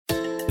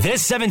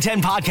This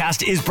 710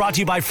 podcast is brought to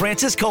you by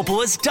Francis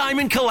Coppola's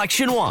Diamond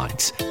Collection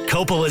Wines.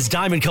 Coppola's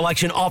Diamond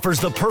Collection offers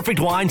the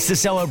perfect wines to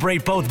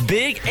celebrate both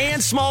big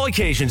and small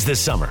occasions this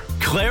summer.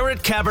 Claret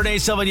Cabernet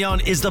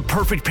Sauvignon is the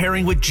perfect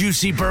pairing with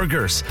juicy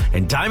burgers,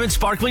 and Diamond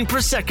Sparkling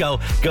Prosecco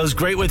goes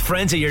great with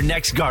friends at your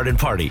next garden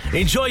party.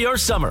 Enjoy your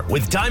summer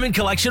with Diamond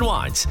Collection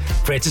Wines.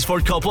 Francis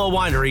Ford Coppola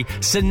Winery,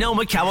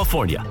 Sonoma,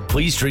 California.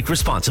 Please drink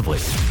responsibly.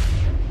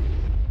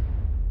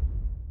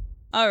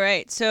 All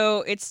right,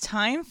 so it's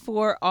time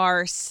for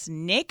our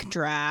snake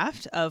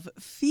draft of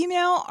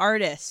female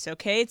artists,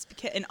 okay? It's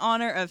in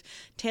honor of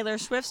Taylor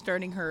Swift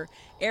starting her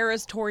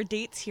Eras Tour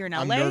dates here in LA.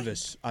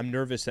 I'm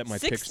nervous that my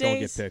picks don't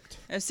get picked.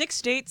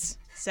 6 dates,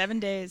 7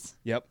 days.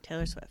 Yep.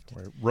 Taylor Swift.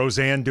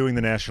 Roseanne doing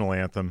the national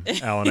anthem.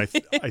 Alan,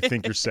 I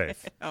think you're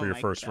safe for your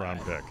first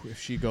round pick. If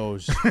she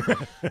goes...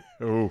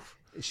 Oof.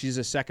 She's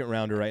a second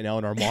rounder right now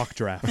in our mock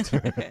draft.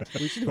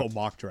 We should go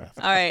mock draft.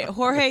 All right,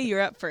 Jorge, you're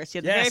up first.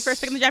 You're the very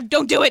first pick in the draft.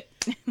 Don't do it.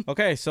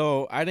 Okay,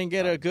 so I didn't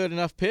get a good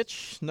enough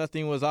pitch.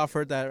 Nothing was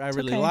offered that I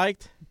really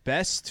liked.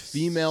 Best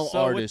female So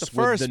artist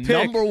with with the pick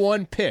number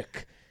one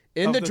pick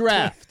in the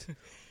draft.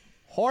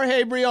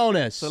 Jorge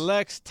Briones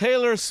Selects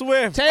Taylor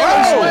Swift. Taylor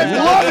Swift.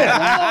 Love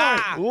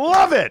it.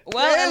 Love it.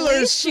 Well, Taylor at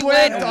least she Swift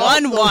went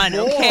off the 1-1,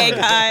 board. okay,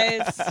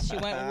 guys? She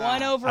went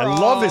 1 overall. I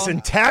love this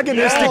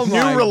antagonistic Oh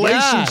my new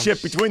relationship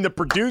gosh. between the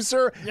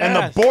producer and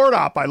the board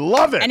op. I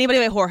love it. Anybody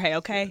but Jorge,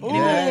 okay? Ooh,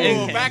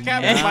 Yeah.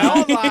 backhanded my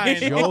own line.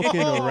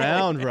 Joking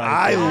around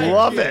right I there.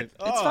 love it.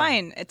 It's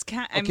fine. It's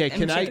I'm Can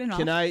shaking it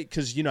off. I,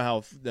 because you know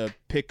how the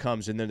pick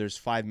comes and then there's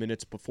 5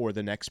 minutes before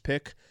the next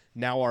pick.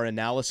 Now our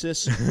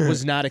analysis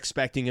was not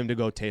expecting him to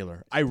go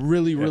Taylor. I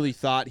really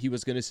thought he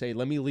was going to say,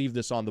 let me leave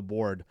this on the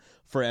board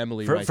for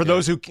Emily. For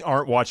those who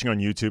aren't watching on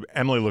YouTube,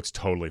 Emily looks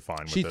totally fine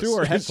with She this. threw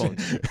her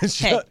headphones.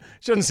 she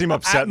doesn't seem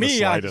upset At in the me,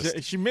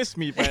 slightest. she missed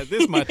me by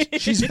this much.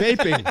 She's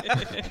vaping.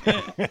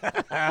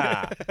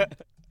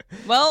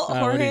 Well, what do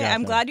Jorge, you got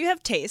I'm then? glad you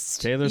have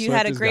taste. Taylor you Swift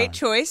had a is great gone.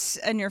 choice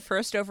in your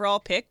first overall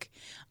pick.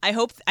 I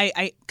hope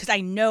because I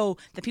know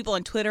that people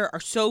on Twitter are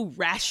so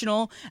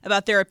rational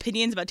about their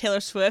opinions about Taylor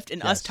Swift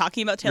and us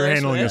talking about Taylor You're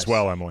handling Swift. this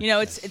well, Emily. You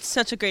know, it's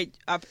such a great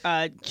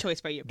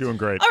choice by you. Doing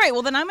great. All right,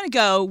 well then I'm going to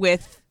go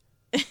with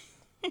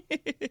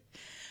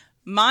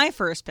my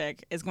first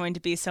pick is going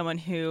to be someone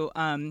who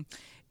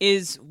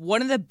is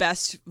one of the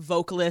best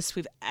vocalists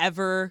we've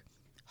ever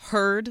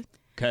heard.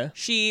 Okay.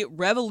 She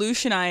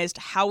revolutionized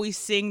how we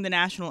sing the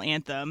national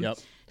anthem. Yep.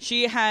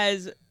 She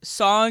has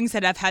songs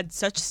that have had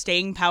such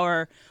staying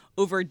power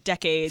over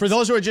decades. For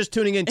those who are just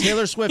tuning in,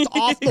 Taylor Swift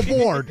off the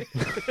board.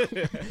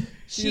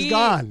 She's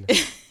gone.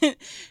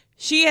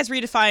 She has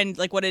redefined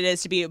like what it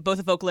is to be both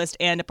a vocalist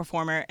and a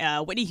performer.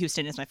 Whitney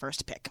Houston is my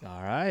first pick.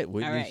 All right.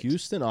 Whitney All right.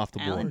 Houston off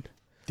the Alan? board.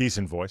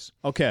 Decent voice.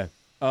 Okay.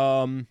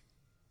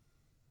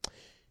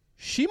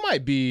 She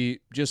might be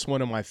just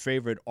one of my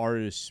favorite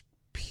artists,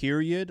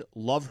 period.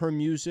 Love her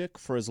music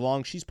for as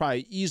long. She's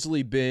probably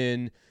easily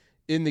been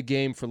in the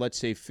game for, let's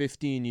say,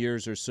 15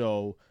 years or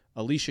so.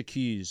 Alicia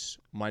Keys,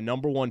 my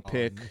number one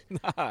pick.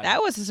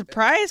 That was a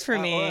surprise for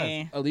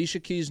me.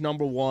 Alicia Keys,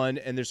 number one.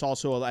 And there's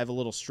also, I have a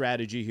little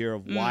strategy here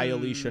of why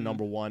Alicia,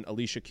 number one.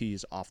 Alicia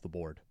Keys off the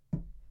board.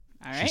 All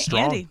right,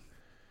 strong. Andy.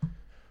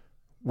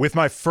 With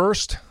my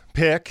first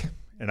pick,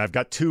 and I've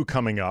got 2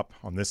 coming up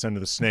on this end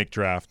of the snake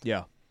draft.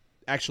 Yeah.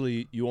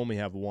 Actually, you only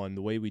have one.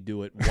 The way we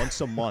do it,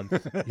 once a month.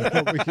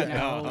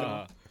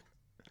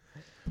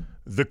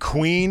 The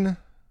Queen,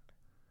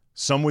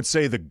 some would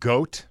say the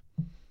GOAT,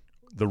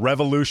 the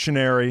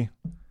revolutionary,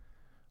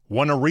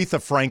 one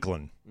Aretha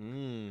Franklin.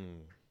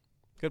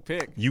 Good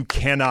pick. You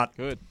cannot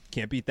Good.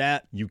 Can't beat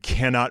that. You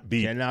cannot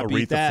beat Cannot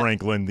beat Aretha that.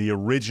 Franklin, the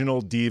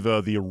original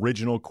diva, the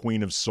original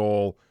queen of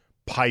soul,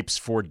 pipes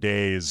for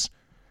days,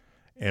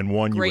 and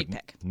one Great you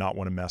would pick. not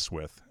want to mess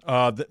with.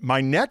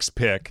 My next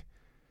pick,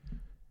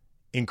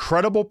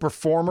 incredible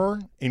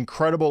performer,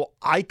 incredible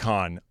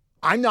icon.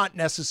 I'm not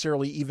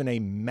necessarily even a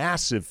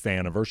massive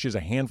fan of her. She has a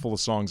handful of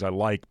songs I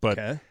like, but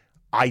Okay.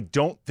 I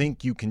don't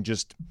think you can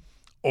just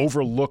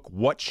overlook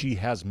what she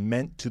has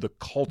meant to the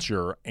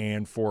culture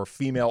and for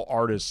female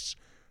artists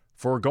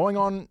for going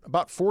on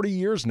about 40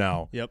 years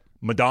now. Yep.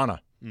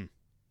 Madonna.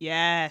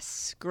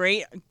 Yes,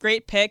 great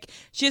pick.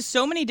 She has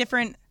so many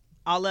different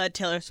a la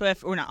Taylor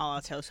Swift, or not a la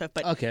Taylor Swift,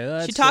 but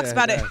Okay, she talks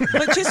about it.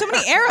 But she has so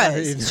many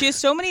eras. She has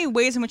so many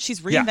ways in which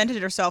she's Yeah. reinvented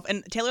herself,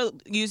 and Taylor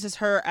uses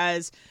her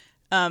as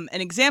an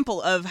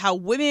example of how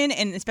women,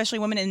 and especially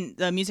women in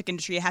the music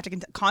industry, have to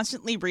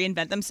constantly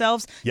reinvent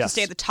themselves to Yes.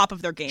 stay at the top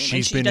of their game.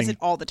 And she been does it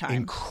all the time.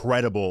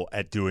 incredible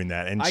at doing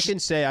that. And I can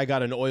say I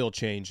got an oil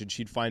change, and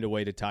she'd find a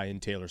way to tie in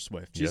Taylor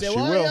Swift. She'd Yes, say, she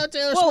well, will. yeah,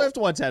 Taylor Well- Swift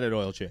once had an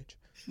oil change.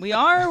 We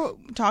are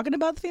talking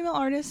about the female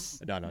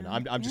artists. No.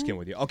 I'm just kidding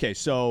with you. Okay,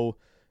 so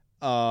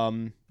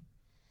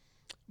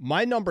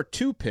my number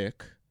 2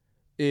 pick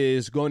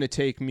is going to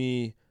take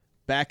me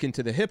back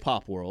into the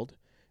hip-hop world,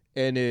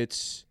 and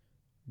it's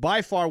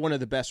by far one of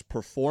the best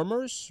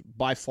performers,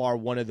 by far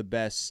one of the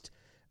best,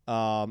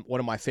 one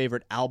of my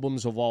favorite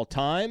albums of all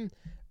time.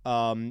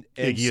 And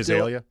Iggy still,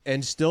 Azalea.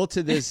 and still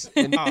to this,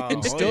 and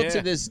still yeah.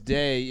 to this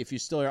day, if you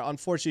still hear,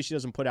 unfortunately, she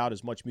doesn't put out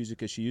as much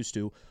music as she used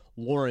to.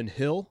 Lauryn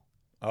Hill,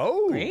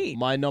 Oh, Great.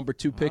 my number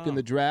 2 pick in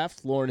the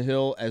draft. Lauryn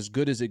Hill, as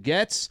good as it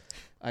gets.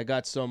 I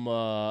got some.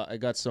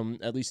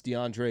 At least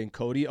DeAndre and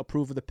Cody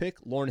approve of the pick.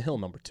 Lauryn Hill,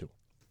 number 2.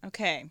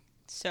 Okay,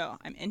 so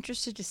I'm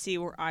interested to see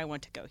where I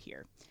want to go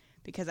here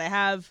because I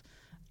have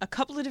a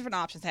couple of different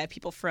options. I have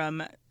people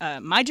from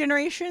my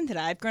generation that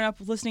I've grown up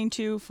listening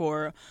to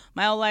for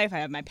my whole life. I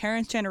have my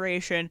parents'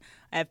 generation.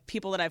 I have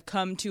people that I've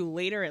come to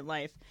later in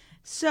life.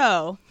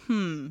 So,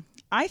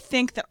 I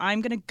think that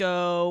I'm going to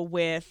go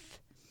with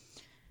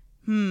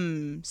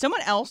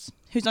someone else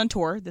who's on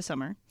tour this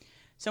summer.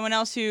 Someone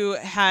else who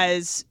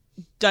has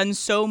done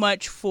so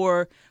much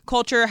for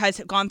culture, has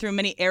gone through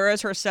many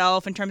eras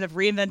herself in terms of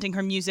reinventing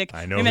her music,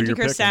 I know who reinventing you're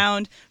her picking.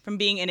 sound, from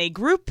being in a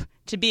group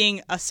to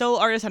being a solo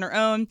artist on her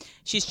own.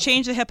 She's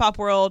changed the hip-hop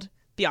world.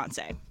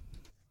 Beyonce.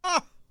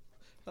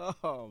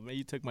 Oh, man,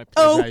 you took my pick.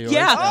 Oh, that yours?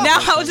 yeah. Oh, Now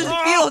okay. how does it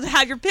feel to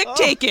have your pick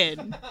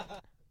taken?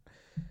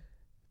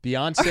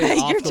 Beyonce Okay,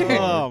 off your the turn. board.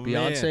 Oh,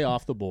 Beyonce man.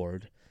 off the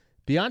board.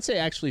 Beyonce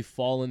actually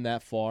fallen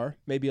that far.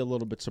 Maybe a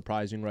little bit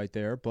surprising right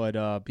there, but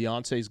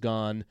Beyonce's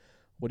gone.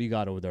 What do you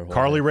got over there, Jorge?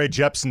 Carly Rae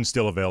Jepsen's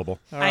still available.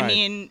 All I right.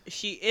 mean,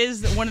 she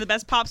is one of the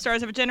best pop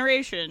stars of a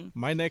generation.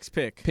 My next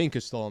pick. Pink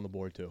is still on the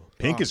board too.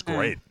 Pink is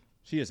great.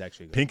 She is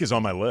actually good. Pink is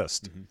on my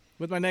list.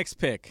 With my next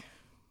pick,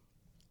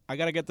 I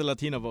got to get the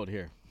Latino vote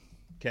here.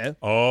 Okay.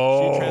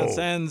 Oh, She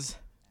transcends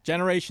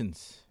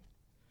generations.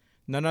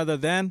 None other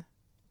than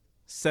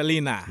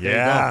Selena.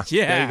 Yeah.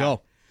 Yeah. There you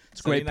go.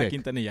 It's a great Selena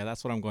pick. Quintanilla.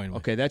 That's what I'm going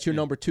with. Okay, that's your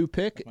number 2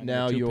 pick. My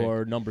Now number 2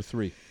 your number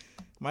 3.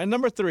 My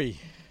number 3.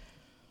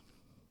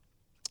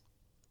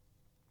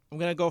 I'm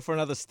going to go for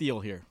another steal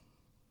here.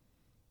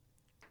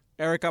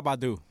 Erykah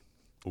Badu.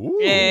 Ooh.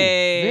 Very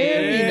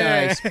Hey.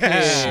 nice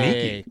pick.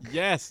 Sneaky.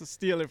 Yes,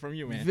 steal it from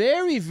you, man.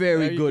 Very, very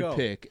There you good go.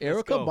 pick. Let's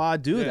Erykah go.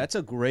 Badu, Yeah. that's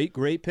a great,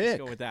 great Let's pick.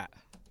 go with that.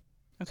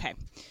 Okay.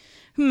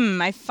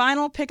 My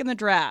final pick in the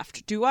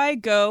draft. Do I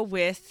go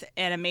with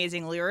an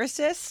amazing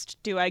lyricist?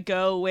 Do I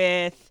go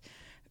with...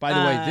 By the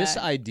way, this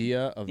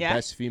idea of yeah?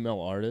 best female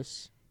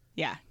artists,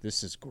 Yeah.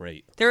 this is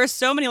great. There are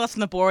so many left on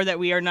the board that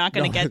we are not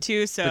going to get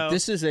to, so... But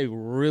this is a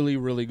really,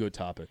 really good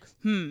topic.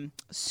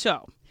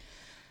 So,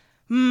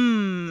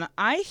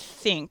 I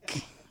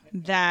think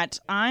that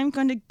I'm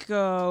going to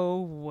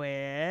go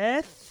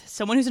with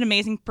someone who's an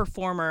amazing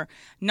performer,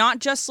 not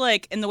just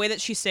like in the way that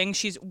she sings.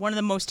 She's one of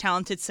the most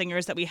talented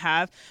singers that we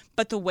have,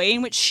 but the way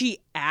in which she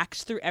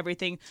acts through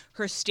everything.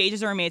 Her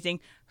stages are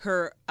amazing.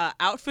 Her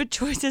outfit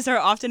choices are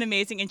often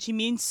amazing, and she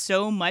means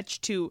so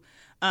much to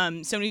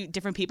so many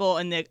different people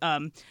in the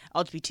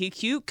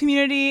LGBTQ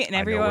community and know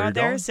everyone where out you're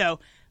there. going. So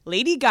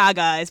Lady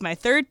Gaga is my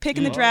 3rd pick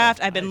in the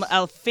draft. I've been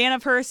a fan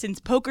of her since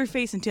Poker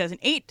Face in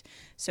 2008.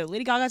 So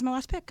Lady Gaga is my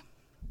last pick.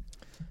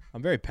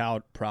 I'm very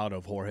proud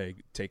of Jorge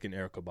taking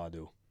Erykah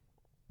Badu.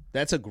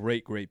 That's a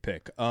great, great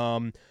pick.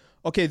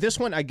 Okay, this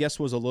one I guess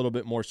was a little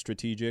bit more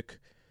strategic.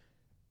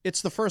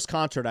 It's the first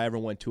concert I ever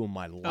went to in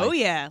my life. Oh,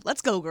 yeah.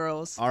 Let's go,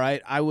 girls. All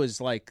right, I was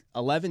like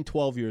 11,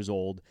 12 years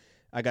old.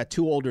 I got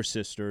 2 older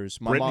sisters.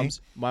 Brittany.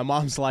 My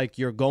mom's like,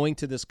 you're going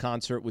to this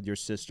concert with your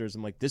sisters.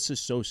 I'm like, this is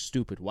so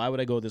stupid. Why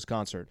would I go to this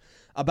concert?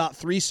 About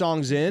 3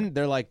 songs in,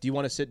 they're like, do you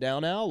want to sit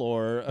down, Al?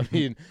 Or, I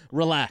mean,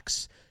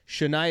 relax.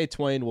 Shania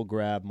Twain will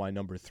grab my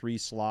number 3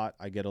 slot.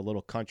 I get a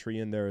little country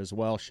in there as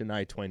well.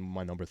 Shania Twain,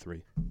 my number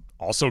 3.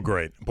 Also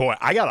great. Boy,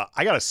 I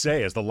gotta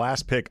say, as the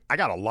last pick, I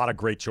got a lot of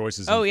great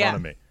choices in front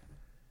of me.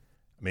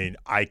 I mean,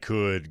 I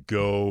could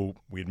go,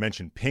 we had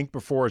mentioned Pink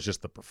before as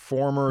just the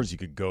performers. You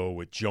could go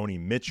with Joni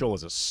Mitchell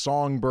as a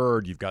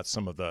songbird. You've got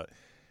some of the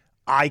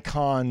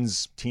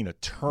icons, Tina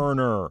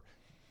Turner,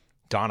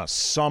 Donna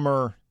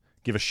Summer.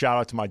 Give a shout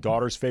out to my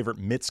daughter's favorite,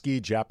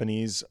 Mitski,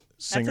 Japanese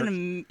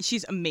singer.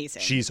 She's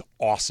amazing. She's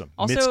awesome.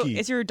 Also, Mitski,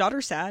 is your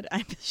daughter sad?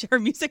 I'm sure her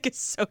music is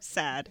so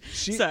sad.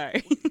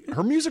 Sorry.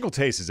 her musical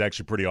taste is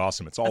actually pretty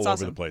awesome. It's all That's over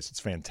awesome. the place. It's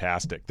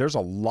fantastic. There's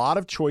a lot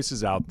of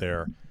choices out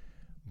there,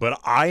 but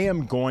I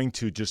am going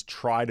to just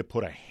try to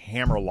put a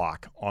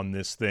hammerlock on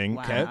this thing.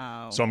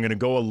 Wow. So I'm going to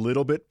go a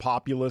little bit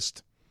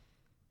populist.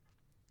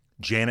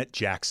 Janet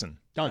Jackson.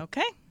 Done.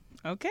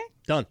 Okay.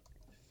 Done.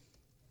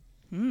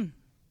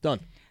 Done.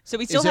 So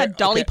we still there- have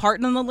Dolly okay.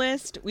 Parton on the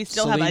list. We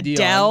still Celine have Dion.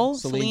 Adele,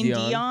 Celine Celine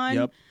Dion. Dion.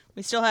 Yep.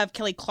 We still have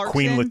Kelly Clarkson,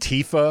 Queen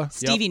Latifah.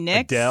 Stevie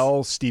Nicks,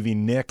 Adele, Stevie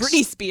Nicks.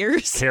 Britney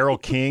Spears, Carole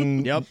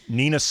King. Yep.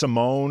 Nina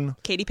Simone.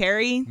 Katy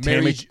Perry.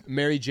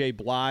 Mary J.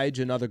 Blige,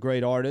 another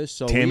great artist.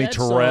 So we Tammy had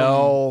some-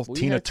 Terrell. we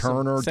Tina had some-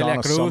 Turner. Celia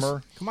Donna Cruz.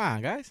 Summer. Come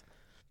on, guys.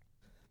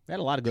 We had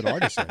a lot of good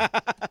artists there.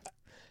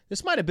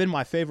 This might have been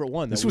my favorite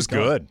one. This was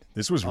good.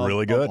 This was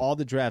really Of good. all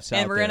the drafts out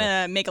And we're there.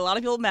 going to make a lot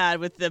of people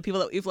mad with the people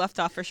that we've left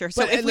off for sure.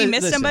 So But, if we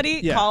miss listen, somebody,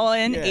 yeah. call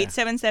in Yeah.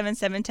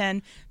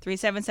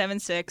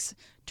 877-710-3776.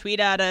 Tweet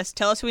at us.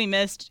 Tell us who we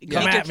missed.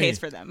 Come Make your at me. case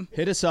for them.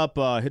 Hit us up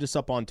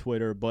on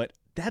Twitter. But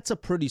that's a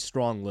pretty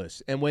strong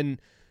list. And when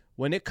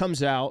it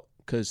comes out,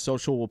 because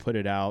Social will put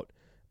it out,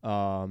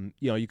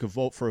 you can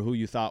vote for who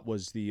you thought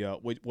was the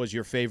was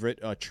your favorite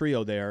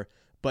trio there.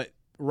 But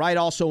write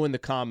also in the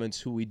comments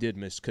who we did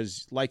miss,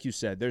 because like you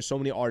said, there's so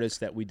many artists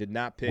that we did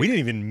not pick. We didn't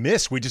even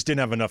miss. We just didn't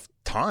have enough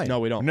time. No,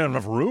 we don't. We didn't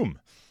have enough room.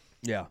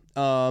 Yeah.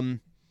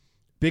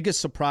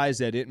 Biggest surprise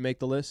that didn't make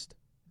the list?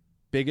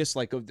 Biggest,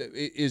 like,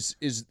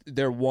 is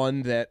there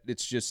one that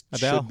it's just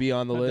Adele. should be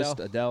on the list?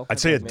 Adele? I'd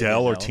say Maybe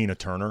Adele or Tina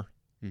Turner.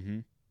 Mm-hmm.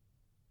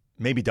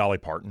 Maybe Dolly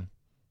Parton.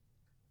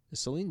 Is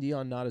Celine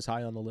Dion not as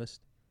high on the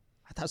list?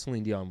 I thought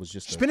Celine Dion was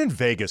just She's been in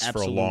Vegas for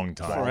a absolute long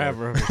time.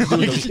 Forever.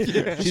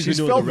 She's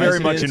felt very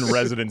much in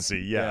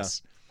residency,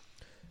 yes.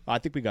 I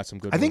think we got some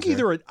good I think ones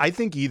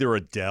there. either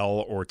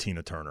Adele or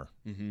Tina Turner.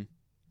 Mm-hmm.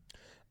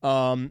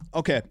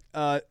 Okay.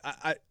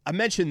 I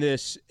mentioned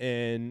this,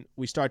 and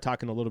we started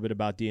talking a little bit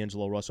about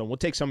D'Angelo Russell. And we'll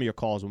take some of your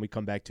calls when we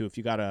come back, too, if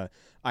you got an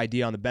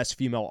idea on the best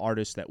female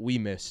artist that we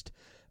missed.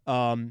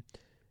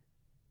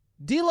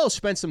 D'Lo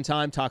spent some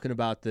time talking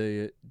about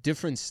the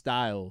different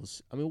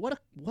styles. I mean, what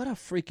a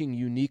freaking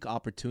unique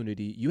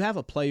opportunity. You have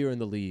a player in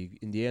the league,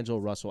 in D'Angelo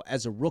Russell,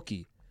 as a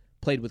rookie,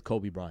 played with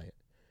Kobe Bryant,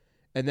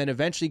 and then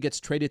eventually gets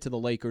traded to the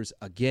Lakers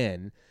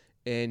again.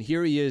 And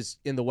here he is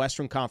in the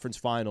Western Conference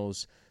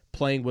Finals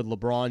playing with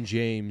LeBron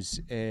James,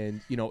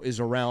 and, you know,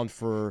 is around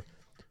for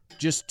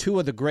just two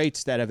of the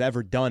greats that have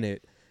ever done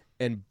it,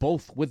 and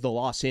both with the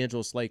Los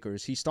Angeles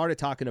Lakers. He started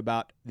talking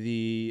about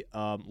the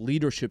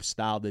leadership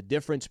style, the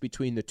difference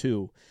between the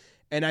two.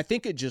 And I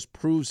think it just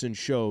proves and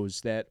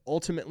shows that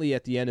ultimately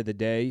at the end of the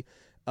day,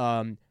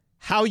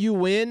 how you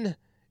win,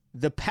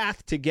 the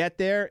path to get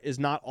there is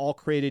not all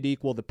created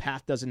equal. The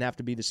path doesn't have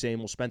to be the same.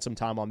 We'll spend some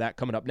time on that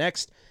coming up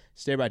next.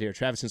 Stay right here.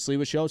 Travis and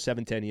Sliwa Show,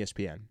 710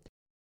 ESPN.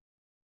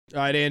 All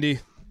right, Andy,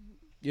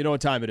 you know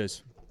what time it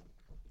is.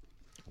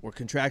 We're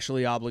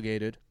contractually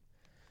obligated.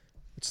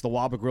 It's the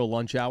Waba Grill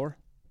lunch hour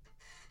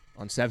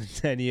on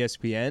 710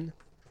 ESPN.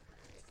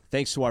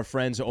 Thanks to our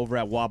friends over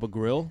at Waba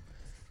Grill.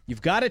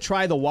 You've got to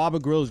try the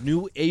Waba Grill's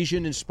new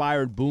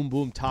Asian-inspired Boom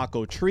Boom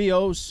Taco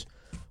Trios.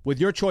 With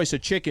your choice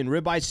of chicken,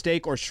 ribeye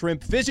steak, or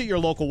shrimp, visit your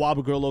local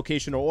Waba Grill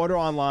location or order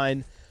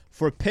online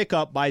for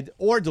pickup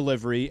or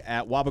delivery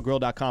at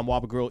wabagrill.com.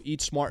 Waba Grill,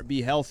 eat smart,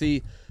 be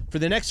healthy. For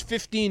the next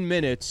 15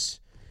 minutes,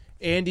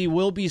 Andy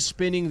will be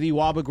spinning the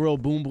Waba Grill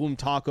Boom Boom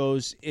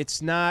Tacos.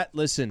 It's not,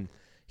 listen,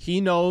 he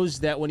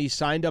knows that when he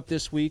signed up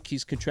this week,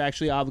 he's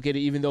contractually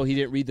obligated, even though he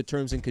didn't read the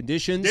terms and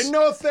conditions. Didn't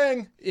know a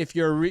thing. If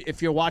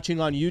you're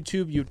watching on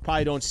YouTube, you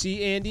probably don't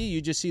see Andy.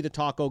 You just see the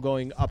taco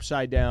going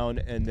upside down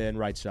and then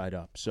right side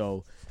up.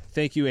 So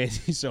thank you,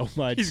 Andy, so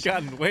much. He's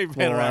gotten way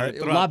better at it a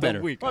throughout lot the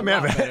better. week. Well,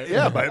 man,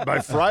 yeah, by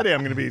Friday,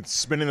 I'm going to be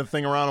spinning the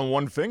thing around on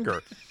one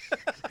finger.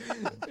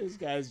 This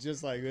guy's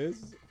just like this.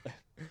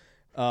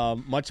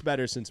 Much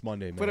better since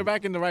Monday, man. Put it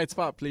back in the right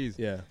spot, please.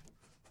 Yeah.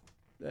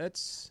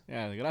 Gracias.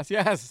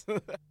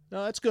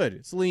 No, that's good.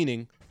 It's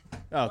leaning.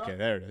 Okay,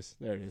 there it is.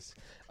 There it is.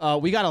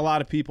 We got a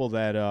lot of people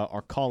that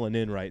are calling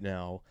in right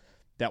now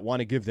that want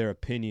to give their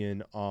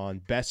opinion on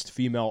best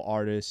female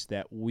artists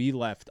that we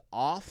left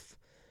off.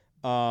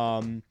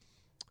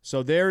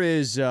 So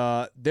there's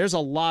a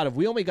lot of,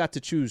 we only got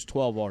to choose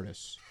 12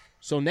 artists.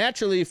 So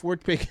naturally, if we're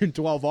picking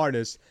 12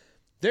 artists,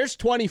 there's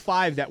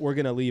 25 that we're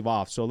going to leave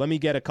off. So let me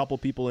get a couple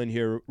people in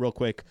here real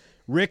quick.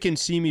 Rick in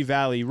Simi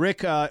Valley.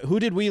 Rick, who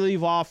did we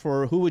leave off,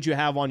 or who would you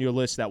have on your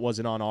list that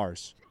wasn't on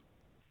ours?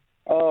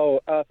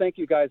 Thank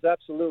you, guys.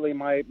 Absolutely.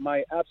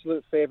 My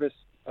absolute favorite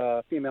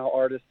female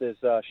artist is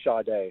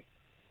Sade.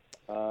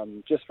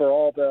 Just for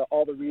all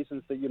the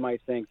reasons that you might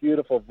think.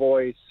 Beautiful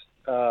voice,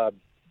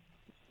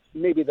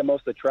 maybe the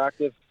most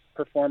attractive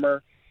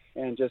performer,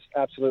 and just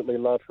absolutely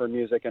love her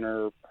music and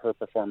her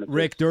performances.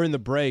 Rick, during the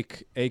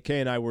break, AK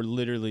and I were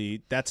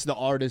literally, that's the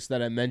artist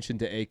that I mentioned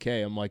to AK.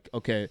 I'm like,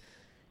 okay,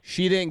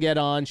 she didn't get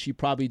on. She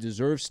probably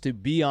deserves to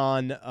be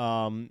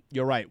on.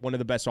 You're right, one of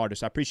the best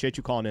artists. I appreciate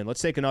you calling in.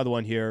 Let's take another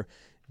one here.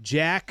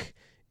 Jack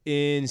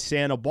in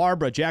Santa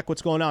Barbara. Jack,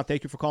 what's going on?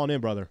 Thank you for calling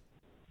in, brother.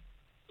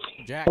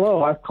 Jack.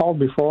 Hello, I've called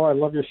before. I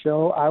love your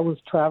show. I was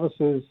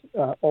Travis's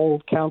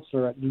old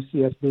counselor at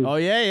UCSB. Oh,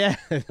 yeah.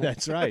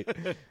 That's right.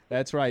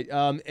 That's right.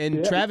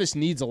 And Travis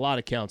needs a lot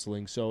of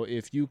counseling, so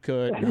if you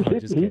could. No,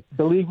 just kidding.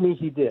 Believe me,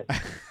 he did.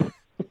 All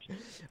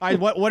right,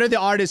 what are the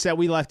artists that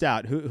we left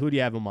out? Who do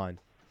you have in mind?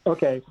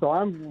 Okay, so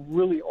I'm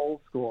really old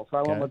school. So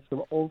I went with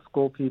some old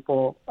school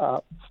people.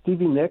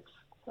 Stevie Nicks.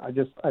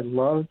 I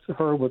loved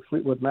her with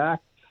Fleetwood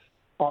Mac.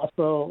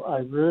 Also, I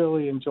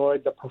really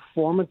enjoyed the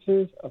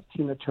performances of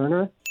Tina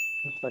Turner,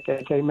 just like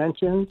AK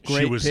mentioned.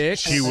 Great pick.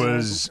 She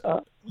was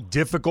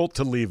difficult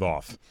to leave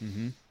off.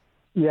 Mm-hmm.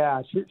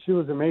 Yeah, she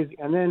was amazing.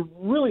 And then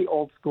really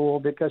old school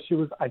because she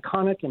was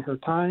iconic in her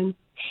time,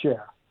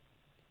 Cher.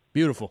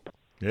 Beautiful.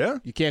 Yeah.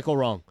 You can't go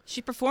wrong.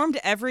 She performed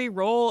every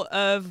role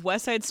of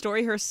West Side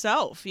Story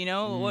herself. You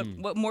know,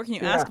 what more can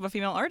you ask of a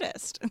female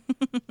artist?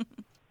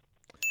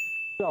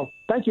 So,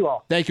 thank you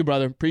all. Thank you,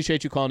 brother.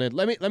 Appreciate you calling in.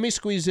 Let me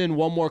squeeze in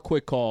one more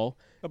quick call.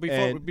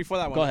 Before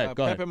that one, go ahead.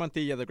 Pepe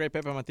Montilla, the great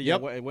Pepe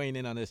Montilla, weighing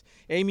in on this.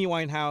 Amy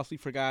Winehouse, we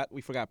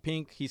forgot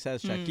Pink. He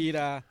says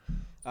Shakira.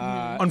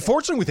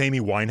 Unfortunately, with Amy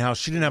Winehouse,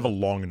 she didn't have a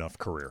long enough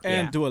career.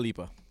 And Dua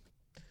Lipa,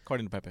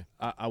 according to Pepe.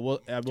 I will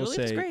Dua Lipa's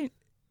say great.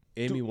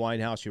 Amy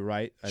Winehouse, you're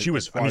right. She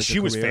was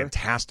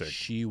fantastic.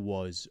 She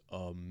was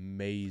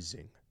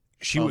amazing.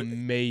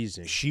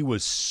 Amazing. She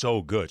was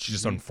so good. She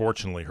just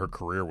unfortunately her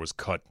career was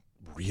cut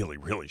really,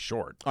 really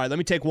short. All right, let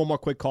me take one more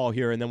quick call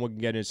here, and then we can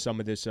get into some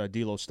of this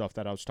D'Lo stuff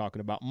that I was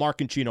talking about.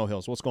 Mark in Chino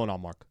Hills, what's going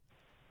on, Mark?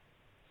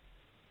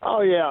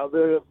 Oh yeah,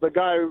 the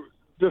guy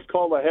just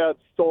called ahead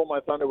stole my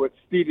thunder with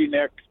Stevie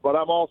Nicks, but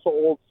I'm also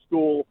old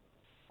school.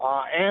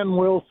 Ann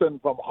Wilson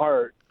from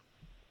Heart,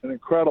 an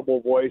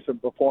incredible voice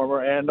and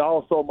performer, and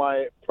also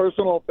my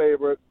personal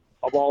favorite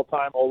of all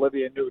time,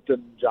 Olivia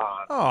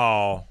Newton-John.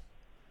 Oh.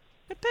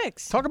 Good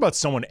picks. Talk about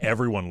someone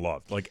everyone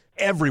loved. Like,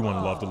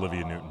 everyone loved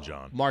Olivia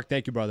Newton-John. Mark,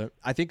 thank you, brother.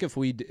 I think if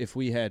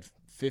we had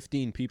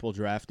 15 people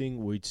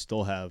drafting, we'd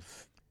still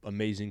have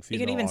amazing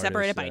female You can even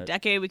separate it artists by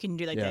decade. We can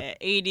do the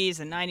 80s,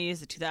 the 90s,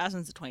 the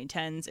 2000s, the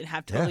 2010s, and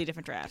have totally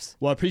different drafts.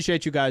 Well, I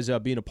appreciate you guys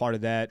being a part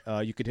of that.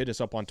 You could hit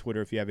us up on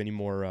Twitter if you have any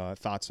more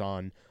thoughts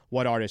on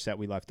what artists that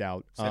we left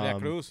out. Celia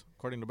Cruz,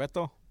 according to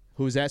Beto.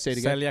 Who's that? Say it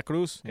again. Celia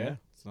Cruz. Yeah,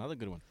 it's another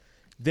good one.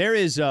 There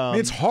is.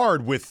 It's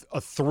hard with a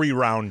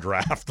 3-round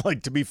draft.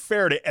 Like, to be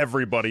fair to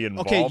everybody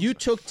involved. Okay, you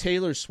took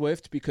Taylor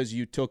Swift because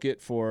you took it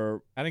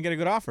for. I didn't get a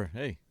good offer.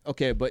 Hey.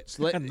 Okay, but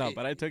no,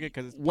 but I took it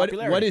because it's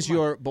popularity.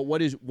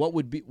 What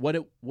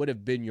would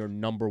have been your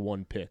number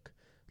one pick?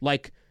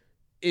 Like,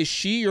 is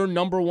she your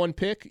number one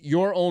pick?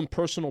 Your own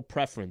personal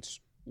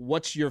preference.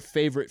 What's your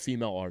favorite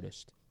female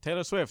artist?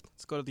 Taylor Swift.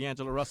 Let's go to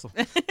D'Angelo Russell.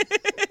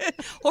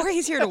 Or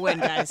he's here to win,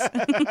 guys.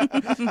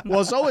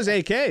 Well, so was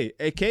AK.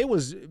 AK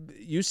was,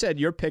 you said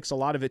your picks, a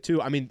lot of it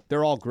too. I mean,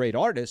 they're all great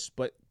artists,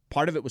 but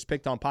part of it was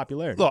picked on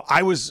popularity. Look,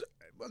 I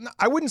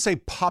wouldn't say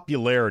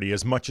popularity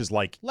as much as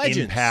like legends.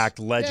 Impact,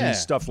 legends,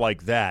 stuff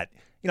like that.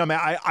 You know, man,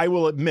 I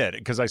will admit,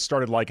 because I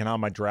started liking how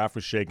my draft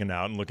was shaking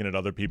out and looking at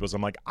other people's,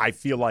 I'm like, I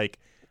feel like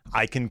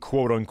I can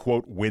quote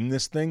unquote win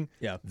this thing.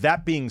 Yeah.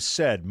 That being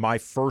said, my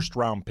first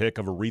round pick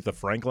of Aretha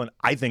Franklin,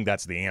 I think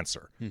that's the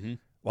answer. Mm-hmm.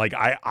 Like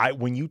I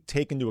when you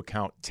take into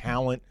account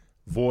talent,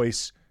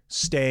 voice,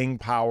 staying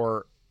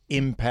power,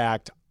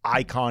 impact,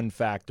 icon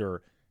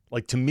factor,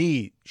 like to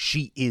me,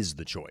 she is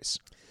the choice.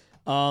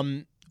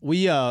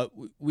 We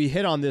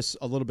hit on this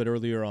a little bit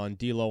earlier on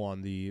D'Lo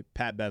on the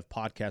Pat Bev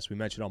podcast we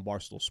mentioned on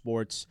Barstool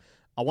Sports.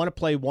 I want to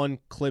play one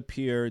clip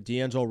here.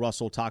 D'Angelo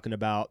Russell talking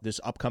about this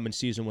upcoming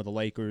season with the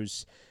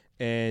Lakers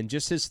and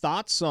just his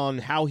thoughts on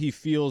how he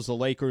feels the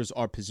Lakers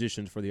are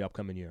positioned for the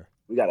upcoming year.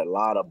 We got a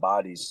lot of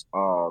bodies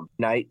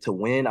night to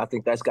win. I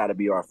think that's got to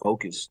be our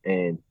focus.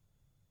 And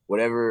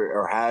whatever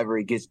or however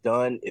it gets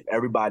done, if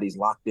everybody's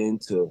locked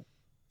into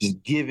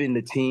just giving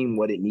the team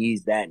what it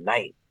needs that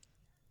night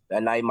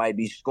might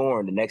be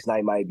scoring. The next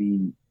night might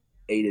be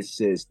 8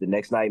 assists. The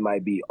next night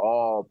might be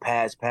all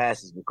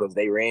passes because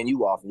they ran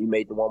you off and you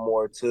made the one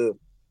more to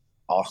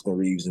Austin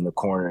Reeves in the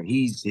corner and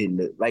he's hitting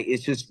it. Like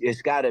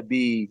it's got to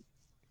be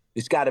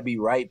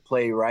right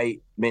play,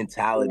 right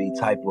mentality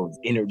type of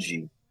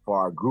energy for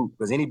our group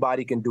because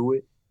anybody can do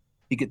it.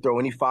 He could throw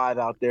any 5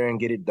 out there and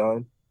get it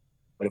done.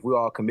 But if we're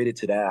all committed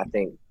to that, I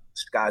think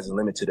sky's the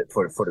limit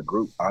for the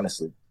group,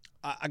 honestly.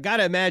 I got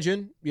to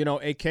imagine,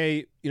 AK,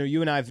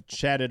 you and I have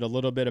chatted a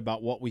little bit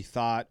about what we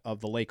thought of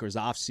the Lakers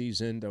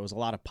offseason. There was a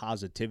lot of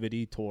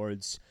positivity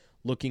towards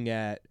looking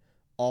at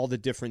all the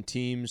different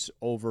teams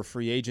over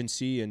free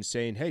agency and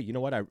saying, hey, you know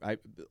what? I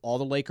all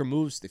the Laker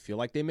moves, they feel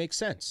like they make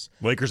sense.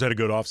 Lakers had a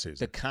good offseason.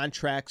 The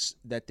contracts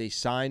that they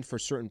signed for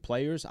certain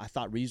players, I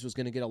thought Reeves was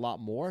going to get a lot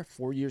more.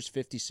 4 years,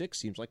 56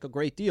 seems like a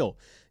great deal.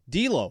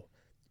 D'Lo.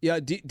 Yeah,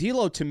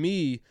 D'Lo, to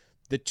me,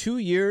 the 2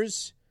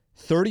 years,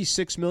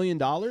 $36 million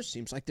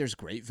seems like there's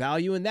great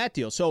value in that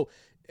deal. So,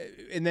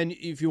 and then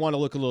if you want to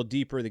look a little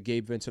deeper, the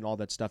Gabe Vincent, all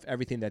that stuff,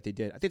 everything that they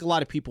did, I think a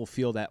lot of people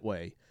feel that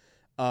way.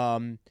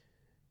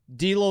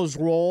 D'Lo's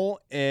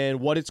role and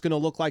what it's going to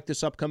look like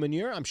this upcoming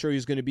year, I'm sure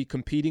he's going to be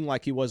competing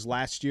like he was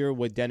last year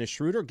with Dennis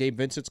Schroeder. Gabe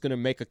Vincent's going to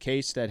make a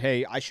case that,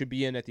 hey, I should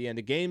be in at the end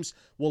of games.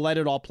 We'll let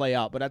it all play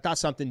out. But I thought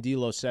something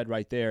D'Lo said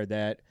right there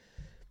that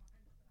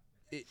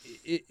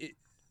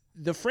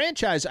the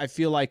franchise, I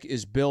feel like,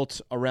 is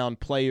built around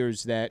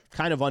players that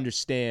kind of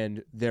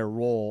understand their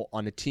role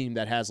on a team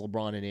that has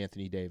LeBron and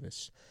Anthony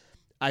Davis.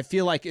 I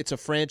feel like it's a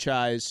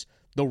franchise,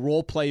 the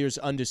role players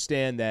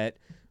understand that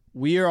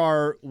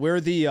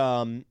we're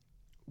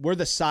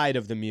the side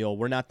of the meal.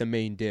 We're not the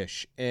main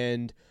dish.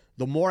 And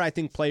the more I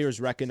think players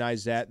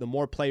recognize that, the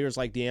more players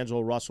like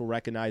D'Angelo Russell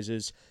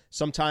recognizes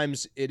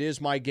sometimes it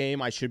is my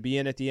game. I should be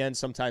in at the end.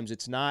 Sometimes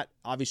it's not.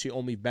 Obviously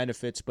only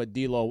benefits, but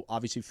D'Lo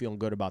obviously feeling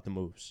good about the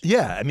moves.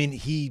 Yeah, I mean,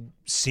 he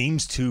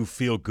seems to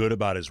feel good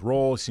about his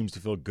role, seems to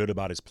feel good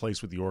about his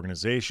place with the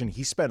organization.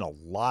 He spent a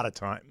lot of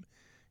time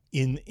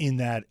in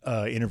that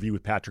interview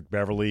with Patrick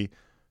Beverley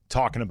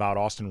talking about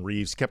Austin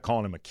Reeves. He kept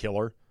calling him a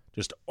killer.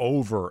 Just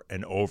over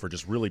and over,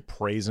 just really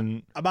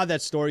praising. About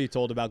that story you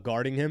told about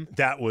guarding him?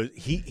 That was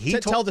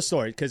tell the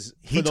story because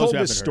he told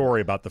this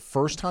story about the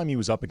first time he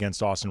was up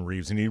against Austin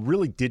Reeves, and he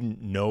really didn't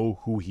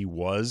know who he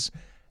was.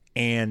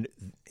 And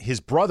his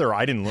brother,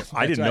 I didn't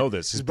know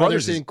this. His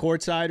brother's sitting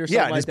courtside or something.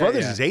 Yeah, and his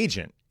brother's his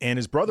agent, and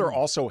his brother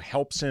also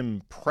helps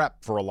him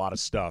prep for a lot of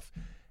stuff.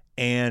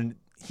 And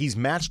he's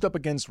matched up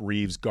against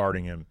Reeves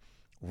guarding him.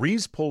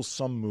 Reeves pulls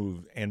some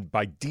move, and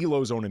by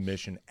D'Lo's own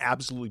admission,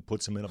 absolutely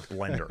puts him in a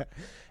blender.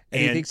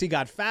 And he thinks he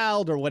got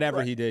fouled or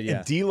whatever he did. Yeah.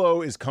 And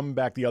D'Lo is coming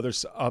back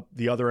up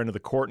the other end of the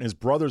court, and his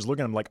brother's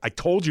looking at him like, "I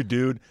told you,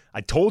 dude.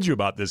 I told you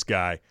about this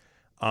guy."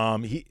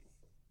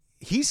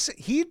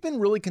 He'd been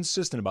really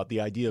consistent about the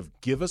idea of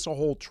give us a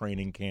whole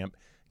training camp,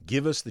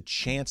 give us the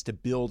chance to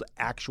build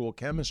actual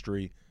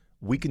chemistry.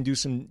 We can do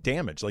some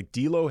damage. Like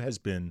D'Lo has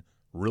been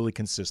really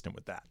consistent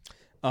with that.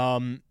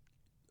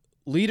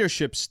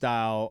 Leadership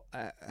style,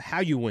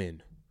 how you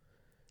win.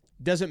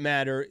 Doesn't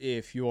matter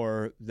if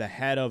you're the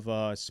head of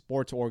a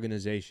sports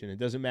organization. It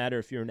doesn't matter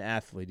if you're an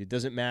athlete. It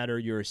doesn't matter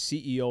you're a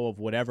CEO of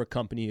whatever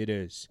company it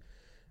is.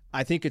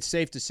 I think it's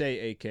safe to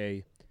say,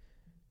 AK,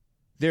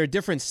 there are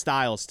different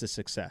styles to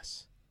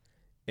success.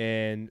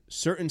 And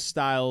certain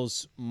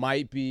styles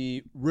might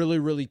be really,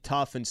 really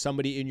tough and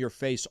somebody in your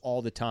face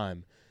all the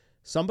time.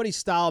 Somebody's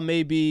style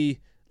may be,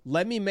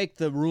 let me make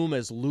the room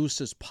as loose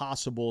as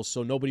possible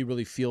so nobody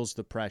really feels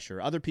the pressure.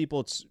 Other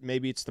people,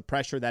 maybe it's the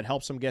pressure that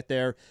helps them get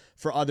there.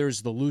 For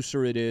others, the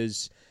looser it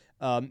is.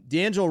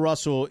 D'Angelo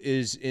Russell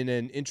is in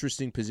an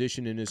interesting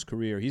position in his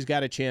career. He's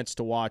got a chance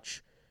to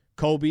watch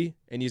Kobe,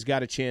 and he's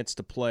got a chance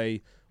to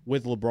play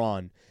with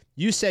LeBron.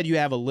 You said you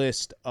have a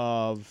list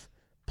of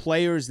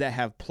players that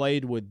have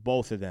played with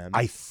both of them.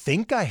 I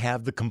think I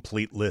have the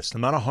complete list.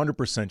 I'm not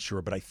 100%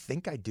 sure, but I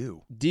think I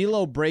do.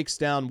 D'Lo breaks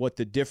down what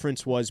the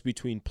difference was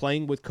between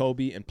playing with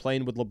Kobe and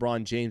playing with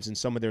LeBron James and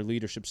some of their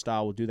leadership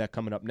style. We'll do that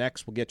coming up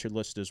next. We'll get your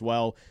list as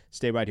well.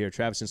 Stay right here.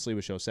 Travis and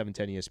Sliwa Show,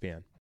 710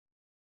 ESPN.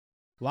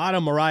 A lot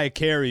of Mariah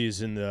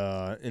Careys in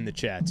the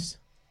chats.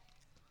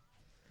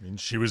 I mean,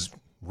 she was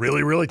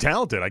really, really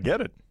talented. I get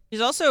it. She's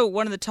also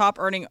one of the top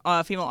earning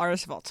female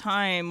artists of all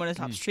time, one of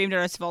the top streamed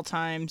artists of all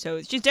time. So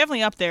she's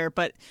definitely up there.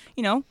 But,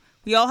 you know,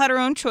 we all had our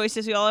own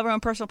choices. We all have our own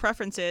personal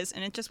preferences.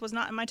 And it just was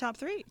not in my top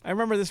 3. I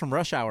remember this from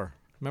Rush Hour.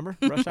 Remember?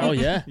 Rush Hour? Oh,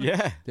 yeah?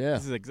 Yeah. Yeah.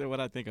 This is exactly what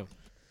I think of.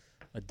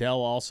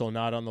 Adele also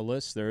not on the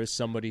list. There is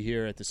somebody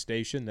here at the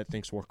station that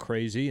thinks we're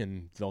crazy,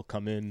 and they'll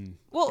come in.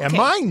 Well, okay. Am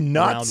I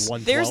nuts?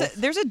 Around 112.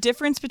 There's a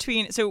difference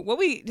between, so what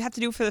we have to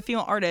do for the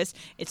female artists,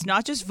 it's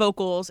not just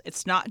vocals,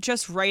 it's not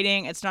just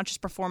writing, it's not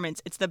just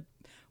performance, it's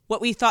what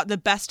we thought the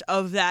best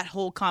of that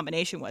whole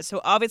combination was. So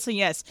obviously,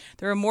 yes,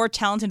 there are more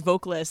talented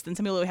vocalists than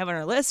some people we have on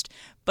our list,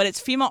 but it's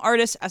female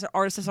artists as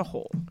a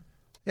whole.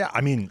 Yeah,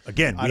 I mean,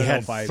 again, we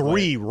had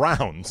 3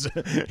 rounds.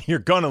 You're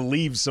going to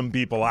leave some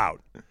people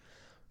out.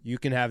 You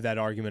can have that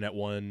argument at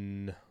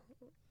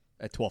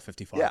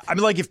 12:55. Yeah, I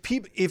mean, like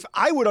if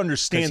I would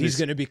understand this, he's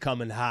going to be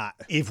coming hot.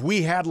 If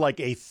we had like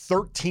a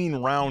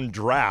 13-round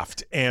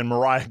draft and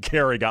Mariah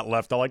Carey got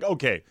left, I'm like,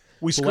 okay,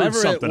 we screwed Whoever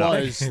something it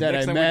was up. that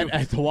I met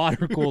at the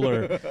water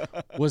cooler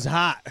was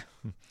hot.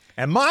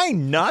 Am I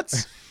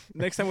nuts?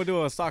 Next time we'll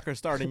do a soccer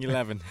starting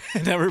 11,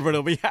 and everybody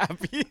will be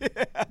happy.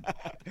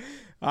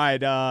 All right,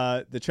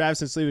 the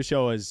Travis and Sliwa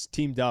Show has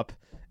teamed up,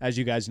 as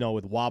you guys know,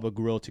 with Waba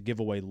Grill to give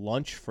away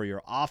lunch for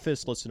your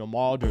office. Listen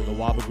tomorrow during the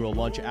Waba Grill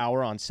lunch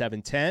hour on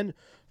 710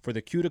 for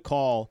the cue to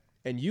call,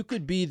 and you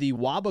could be the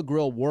Waba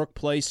Grill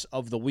Workplace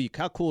of the Week.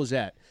 How cool is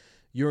that?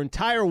 Your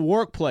entire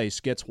workplace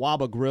gets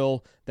Waba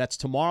Grill. That's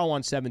tomorrow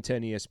on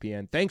 710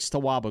 ESPN. Thanks to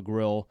Waba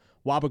Grill.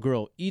 Waba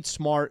Grill, eat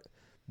smart,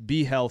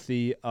 be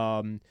healthy.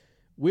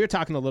 We're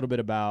talking a little bit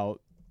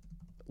about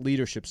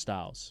leadership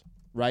styles,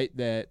 right?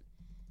 That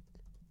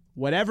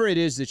whatever it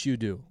is that you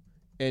do,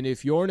 and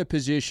if you're in a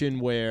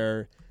position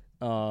where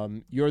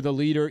you're the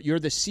leader, you're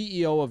the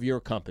CEO of your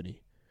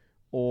company,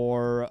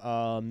 or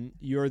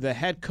you're the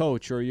head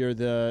coach, or you're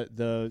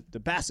the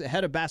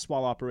head of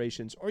basketball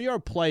operations, or you're a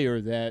player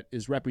that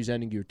is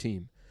representing your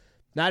team,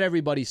 not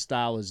everybody's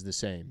style is the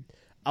same.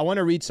 I want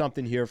to read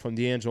something here from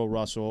D'Angelo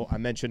Russell. I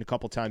mentioned a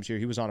couple times here,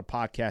 he was on a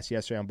podcast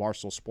yesterday on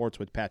Barstool Sports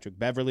with Patrick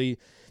Beverly,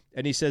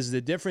 and he says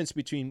the difference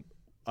between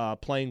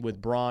playing with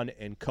Bron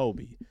and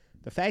Kobe,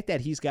 the fact that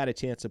he's got a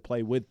chance to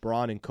play with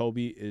Bron and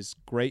Kobe is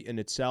great in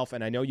itself,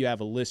 and I know you have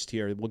a list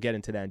here. We'll get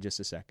into that in just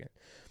a second.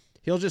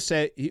 He'll just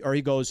say,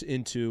 he goes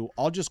into,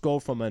 I'll just go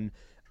from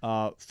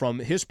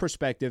his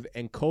perspective,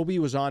 and Kobe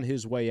was on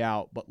his way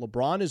out, but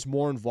LeBron is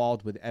more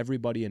involved with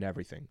everybody and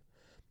everything.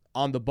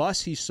 On the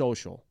bus, he's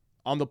social.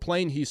 On the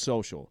plane, he's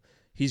social.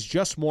 He's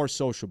just more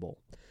sociable.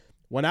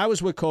 When I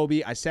was with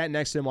Kobe, I sat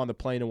next to him on the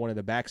plane in one of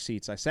the back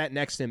seats. I sat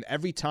next to him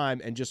every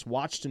time and just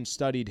watched and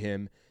studied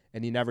him,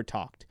 and he never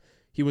talked.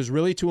 He was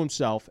really to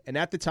himself, and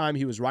at the time,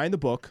 he was writing the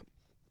book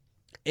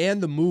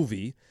and the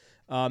movie,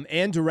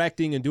 and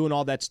directing and doing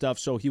all that stuff,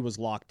 so he was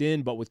locked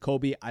in. But with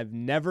Kobe, I've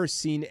never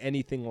seen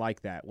anything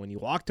like that. When he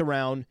walked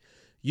around,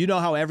 you know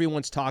how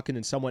everyone's talking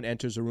and someone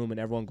enters a room and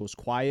everyone goes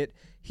quiet?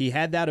 He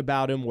had that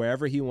about him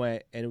wherever he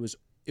went, and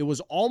it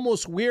was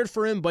almost weird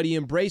for him, but he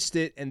embraced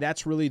it, and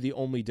that's really the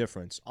only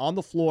difference. On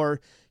the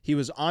floor, he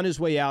was on his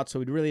way out, so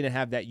he really didn't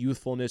have that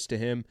youthfulness to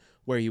him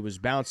where he was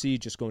bouncy,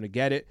 just going to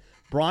get it.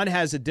 Bron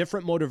has a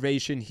different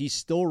motivation. He's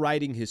still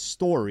writing his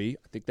story.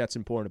 I think that's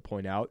important to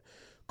point out.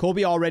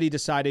 Kobe already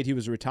decided he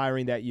was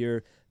retiring that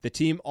year. The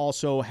team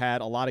also had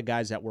a lot of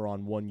guys that were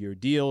on one-year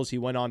deals. He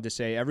went on to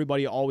say,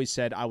 everybody always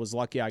said I was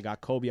lucky I got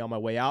Kobe on my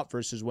way out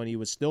versus when he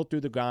was still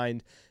through the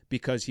grind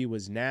because he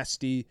was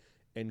nasty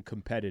and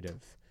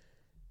competitive.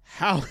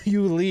 How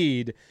you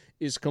lead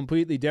is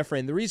completely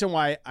different. The reason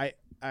why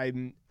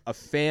I'm a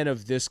fan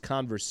of this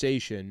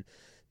conversation,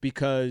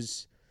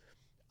 because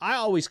I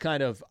always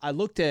I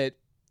looked at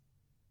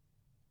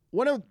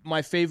one of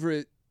my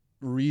favorite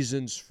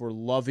reasons for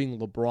loving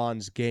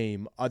LeBron's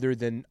game, other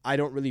than I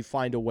don't really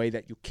find a way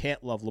that you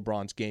can't love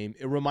LeBron's game.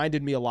 It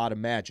reminded me a lot of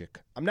Magic.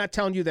 I'm not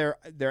telling you they're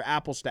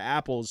apples to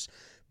apples,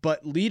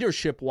 but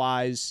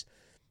leadership-wise,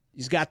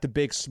 he's got the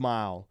big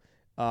smile.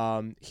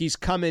 He's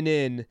coming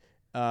in,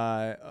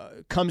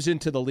 comes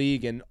into the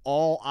league, and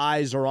all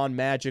eyes are on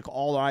Magic,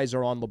 all eyes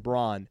are on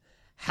LeBron.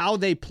 How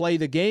they play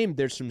the game,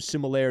 there's some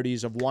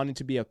similarities of wanting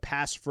to be a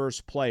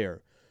pass-first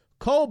player.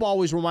 Kobe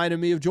always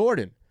reminded me of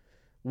Jordan,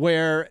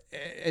 where,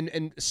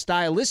 and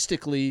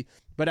stylistically,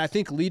 but I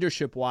think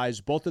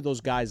leadership-wise, both of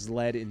those guys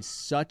led in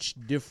such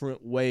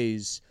different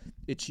ways.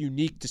 It's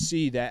unique to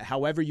see that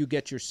however you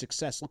get your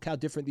success, look how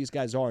different these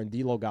guys are, and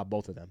D'Lo got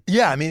both of them.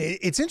 Yeah, I mean,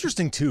 it's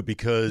interesting, too,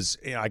 because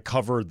I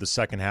covered the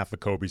second half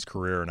of Kobe's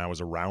career, and I was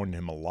around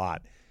him a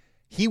lot.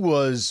 He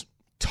was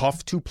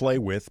tough to play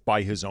with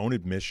by his own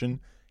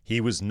admission.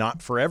 He was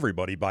not for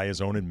everybody by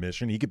his own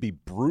admission. He could be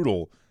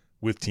brutal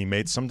with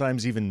teammates,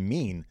 sometimes even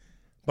mean.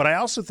 But I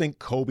also think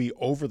Kobe,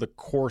 over the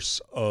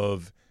course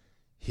of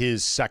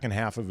his second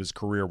half of his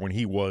career, when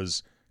he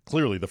was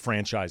clearly the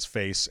franchise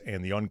face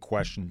and the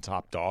unquestioned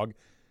top dog,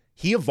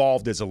 he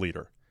evolved as a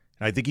leader.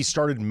 And I think he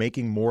started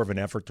making more of an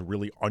effort to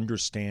really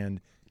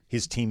understand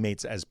his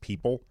teammates as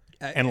people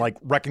and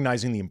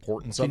recognizing the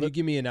importance of it. Can you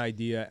give me an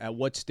idea, at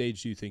what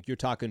stage do you think? You're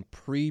talking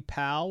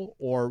pre-Powell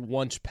or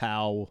once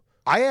Powell?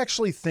 I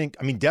actually think,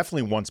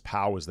 definitely once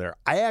Powell was there.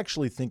 I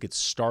actually think it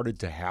started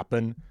to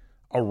happen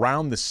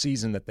around the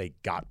season that they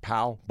got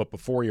Powell, but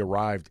before he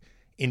arrived,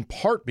 in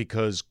part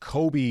because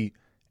Kobe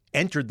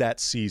entered that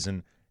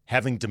season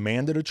having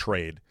demanded a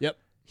trade. Yep.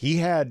 He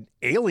had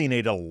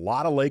alienated a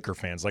lot of Laker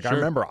fans. Like, sure. I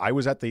remember I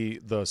was at the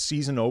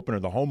season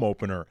opener, the home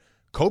opener.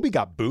 Kobe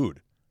got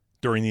booed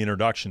during the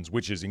introductions,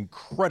 which is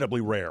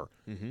incredibly rare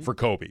for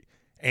Kobe.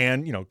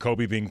 And,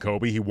 Kobe being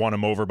Kobe, he won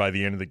him over by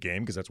the end of the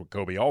game because that's what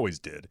Kobe always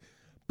did.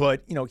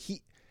 But,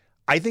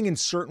 I think in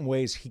certain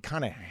ways he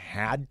kind of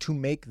had to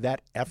make that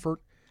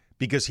effort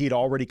because he had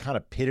already kind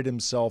of pitted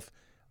himself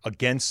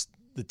against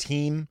the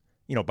team,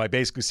 by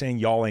basically saying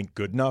y'all ain't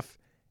good enough.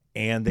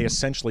 And they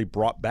essentially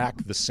brought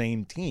back the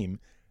same team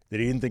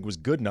that he didn't think was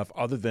good enough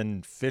other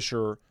than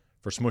Fisher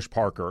for Smush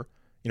Parker.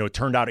 It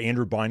turned out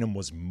Andrew Bynum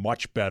was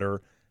much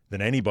better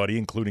than anybody,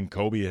 including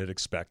Kobe, had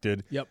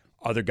expected. Yep.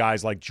 Other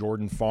guys like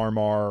Jordan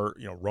Farmar,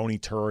 Ronny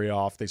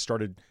Turioff, they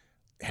started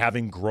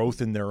having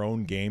growth in their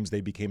own games. They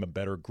became a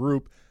better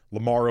group.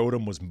 Lamar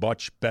Odom was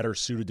much better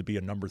suited to be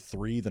a number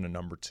 3 than a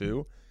number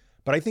 2.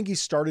 But I think he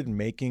started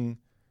making,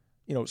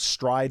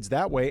 strides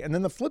that way. And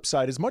then the flip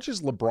side, as much as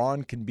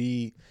LeBron can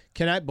be...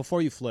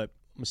 Before you flip,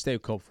 I'm going to stay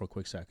with Kobe for a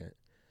quick second.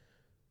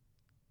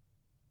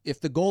 If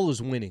the goal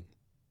is winning,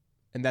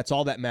 and that's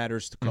all that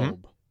matters to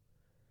Kobe,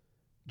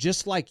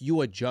 just like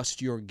you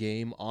adjust your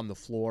game on the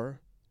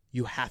floor,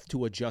 you have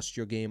to adjust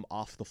your game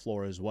off the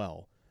floor as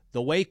well.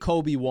 The way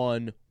Kobe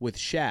won with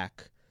Shaq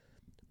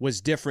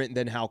was different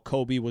than how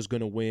Kobe was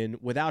going to win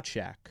without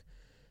Shaq.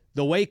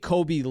 The way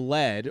Kobe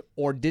led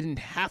or didn't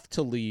have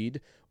to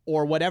lead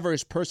or whatever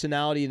his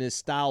personality and his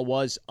style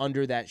was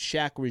under that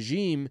Shaq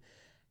regime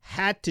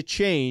had to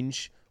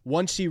change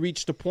once he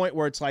reached a point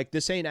where it's like,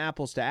 this ain't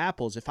apples to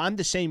apples. If I'm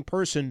the same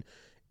person,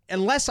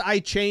 unless I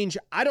change,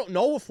 I don't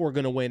know if we're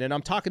going to win. And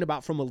I'm talking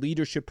about from a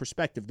leadership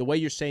perspective, the way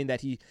you're saying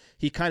that he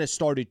kind of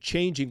started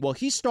changing. Well,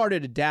 he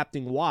started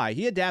adapting. Why?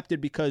 He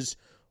adapted because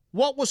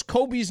what was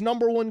Kobe's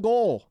number one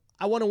goal?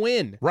 I want to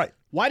win. Right.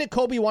 Why did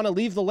Kobe want to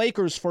leave the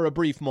Lakers for a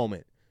brief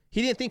moment?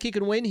 He didn't think he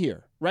could win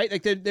here, right?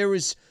 Like there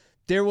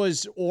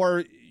was,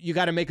 or you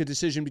got to make a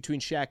decision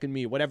between Shaq and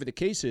me, whatever the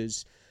case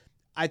is.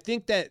 I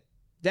think that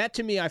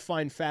to me I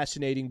find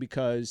fascinating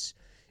because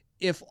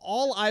if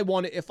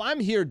I'm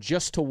here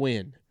just to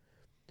win,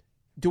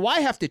 do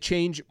I have to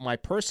change my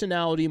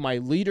personality, my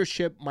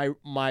leadership,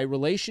 my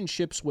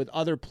relationships with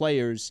other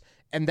players,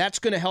 and that's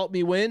going to help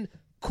me win?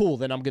 Cool,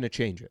 then I'm going to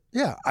change it.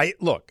 Yeah,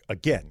 look,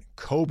 again,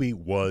 Kobe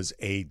was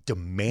a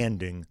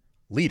demanding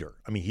leader.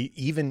 I mean, he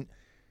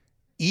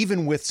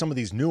even with some of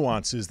these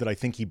nuances that I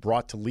think he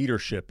brought to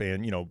leadership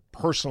and,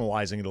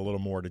 personalizing it a little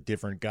more to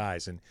different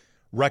guys and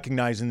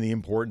recognizing the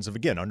importance of,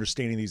 again,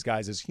 understanding these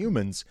guys as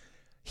humans,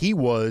 he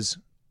was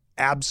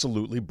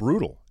absolutely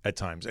brutal at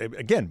times.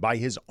 Again, by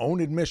his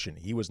own admission,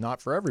 he was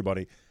not for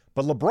everybody.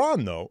 But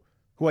LeBron, though,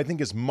 who I think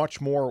is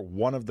much more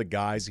one of the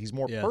guys, he's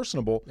more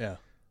personable. Yeah.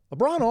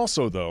 LeBron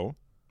also, though,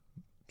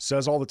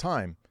 says all the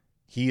time,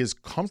 he is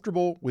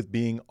comfortable with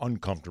being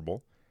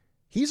uncomfortable.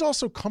 He's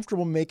also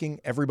comfortable making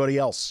everybody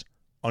else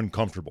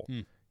uncomfortable.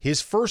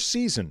 His first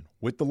season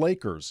with the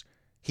Lakers,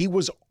 he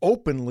was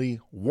openly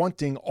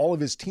wanting all of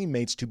his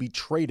teammates to be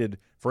traded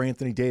for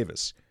Anthony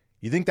Davis.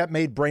 You think that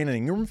made Brandon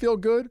Ingram feel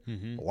good?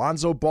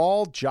 Alonzo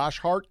Ball, Josh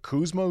Hart,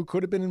 Kuzma, who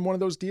could have been in one of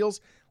those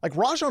deals. Like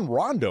Rajon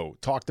Rondo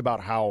talked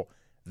about how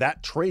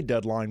that trade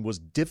deadline was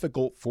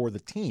difficult for the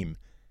team.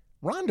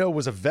 Rondo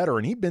was a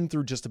veteran. He'd been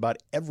through just about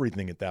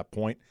everything at that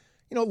point.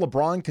 You know,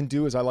 LeBron can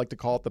do, as I like to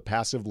call it, the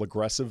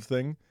passive-aggressive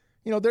thing.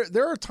 You know,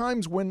 there are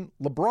times when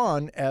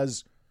LeBron,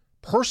 as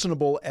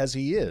personable as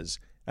he is,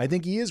 I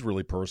think he is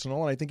really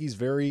personal, and I think he's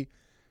very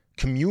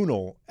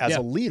communal as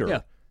a leader.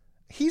 Yeah.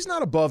 He's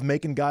not above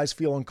making guys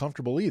feel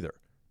uncomfortable either.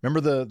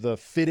 Remember the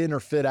fit in or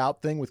fit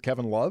out thing with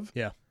Kevin Love?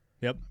 Yeah.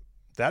 Yep.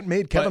 That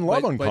made Kevin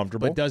Love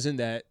uncomfortable. But doesn't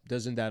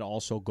that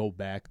also go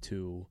back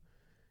to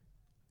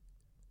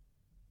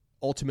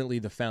ultimately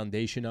the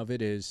foundation of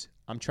it is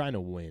I'm trying to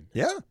win.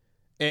 Yeah.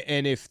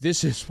 And if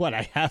this is what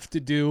I have to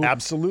do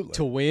absolutely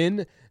to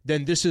win,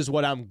 then this is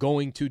what I'm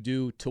going to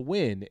do to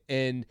win.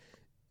 And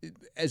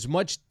as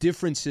much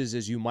differences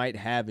as you might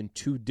have in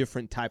two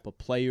different type of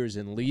players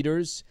and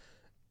leaders,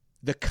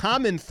 the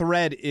common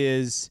thread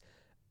is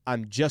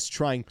I'm just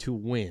trying to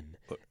win.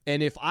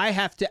 And if I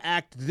have to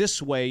act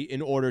this way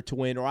in order to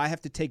win, or I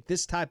have to take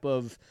this type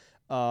of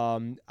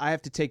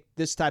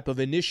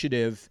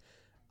initiative,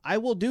 I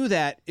will do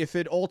that if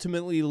it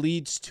ultimately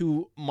leads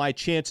to my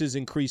chances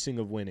increasing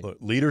of winning. Look,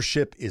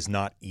 leadership is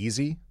not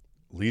easy.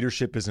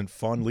 Leadership isn't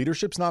fun.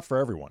 Leadership's not for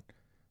everyone.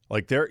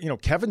 Like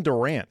Kevin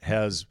Durant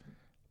has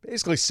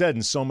basically said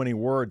in so many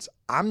words,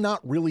 I'm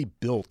not really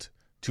built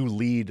to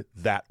lead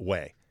that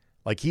way.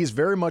 Like he's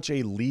very much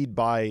a lead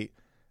by,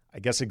 I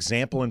guess,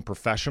 example and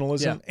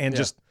professionalism. And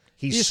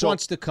he just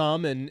wants to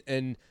come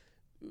and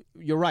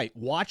you're right.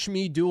 Watch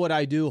me do what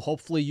I do.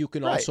 Hopefully you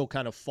can also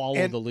kind of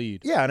follow the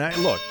lead. Yeah, and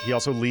look, he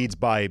also leads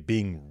by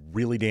being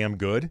really damn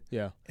good.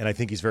 Yeah. And I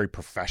think he's very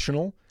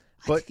professional.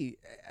 But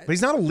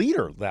he's not a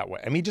leader that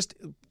way. I mean, just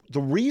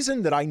the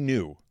reason that I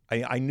knew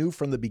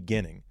from the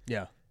beginning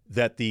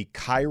that the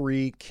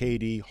Kyrie,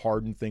 KD,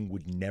 Harden thing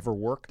would never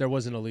work. There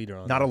wasn't a leader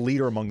on Not a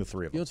leader among the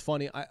three of them. You know what's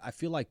funny? I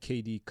feel like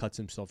KD cuts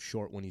himself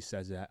short when he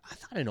says that. I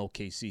thought in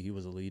OKC he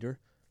was a leader.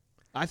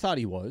 I thought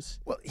he was.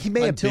 Well, he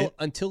may have been.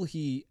 Until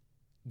he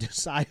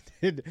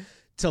decided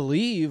to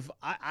leave.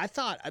 I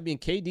thought,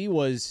 KD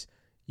was,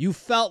 you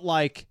felt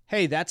like,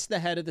 hey, that's the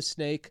head of the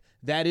snake.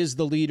 That is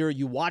the leader.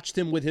 You watched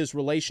him with his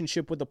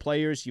relationship with the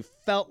players. You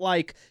felt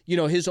like,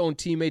 his own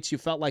teammates, you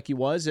felt like he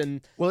was.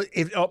 And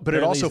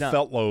it also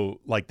felt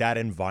like that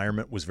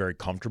environment was very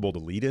comfortable to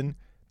lead in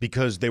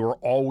because they were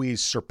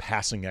always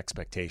surpassing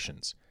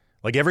expectations.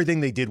 Like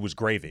everything they did was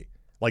gravy.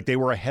 Like they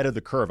were ahead of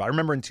the curve. I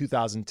remember in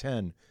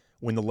 2010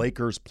 when the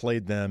Lakers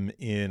played them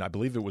in, I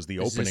believe it was the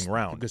opening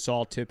round. The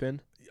Gasol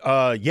tip-in?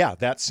 Yeah,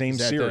 that same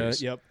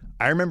series. Yep.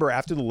 I remember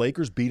after the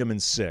Lakers beat them in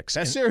 6.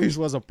 That series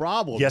was a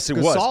problem. Yes, it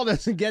was. Gasol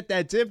doesn't get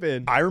that tip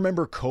in. I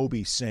remember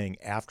Kobe saying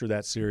after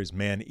that series,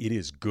 man, it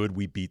is good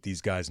we beat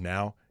these guys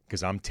now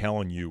because I'm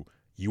telling you,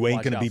 you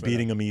ain't going to be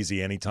beating them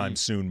easy anytime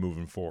soon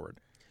moving forward.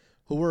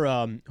 Who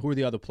are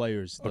the other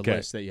players,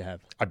 list that you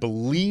have? I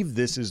believe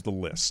this is the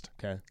list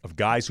of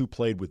guys who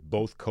played with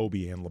both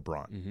Kobe and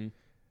LeBron. Mm-hmm.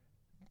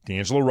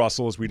 D'Angelo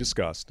Russell, as we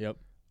discussed. Yep.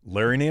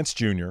 Larry Nance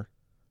Jr.,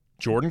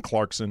 Jordan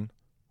Clarkson,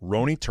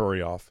 Ronny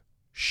Turioff,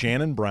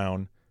 Shannon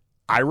Brown,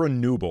 Ira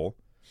Newble,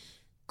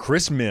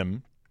 Chris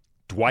Mim,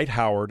 Dwight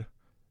Howard,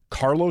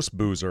 Carlos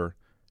Boozer,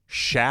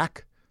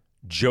 Shaq,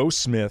 Joe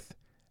Smith,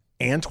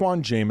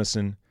 Antoine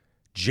Jameson,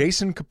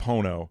 Jason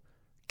Capono,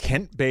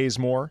 Kent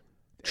Bazemore,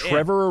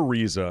 Trevor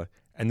Ariza,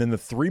 and then the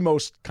three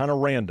most kind of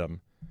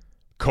random,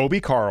 Kobe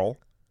Carl,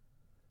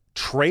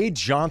 Trey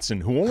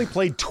Johnson, who only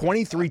played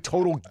 23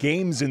 total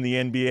games in the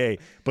NBA,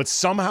 but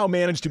somehow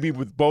managed to be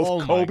with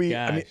both Kobe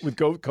and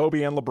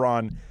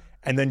LeBron,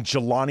 and then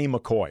Jelani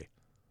McCoy.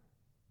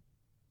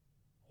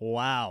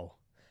 Wow,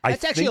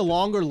 that's actually a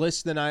longer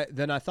list than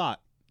I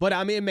thought. But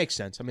it makes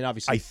sense.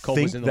 Obviously,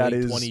 Kobe's in the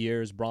league 20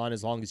 years. Bron,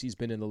 as long as he's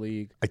been in the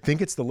league. I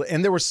think it's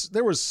and there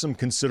was some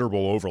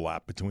considerable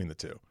overlap between the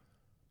two.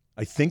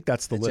 I think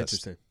that's the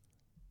list.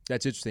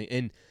 That's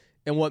interesting.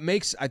 And what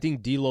makes, I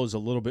think, D'Lo's a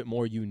little bit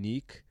more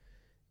unique.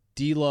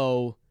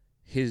 D'Lo,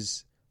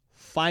 his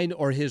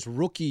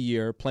rookie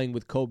year playing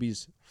with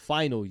Kobe's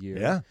final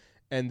year,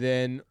 and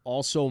then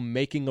also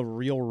making a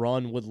real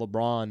run with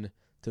LeBron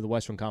to the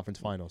Western Conference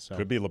Finals. So.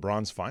 Could be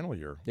LeBron's final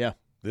year. Yeah,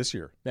 this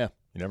year. Yeah,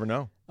 you never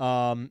know.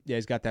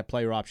 He's got that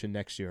player option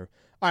next year.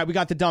 All right, we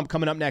got the dump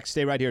coming up next.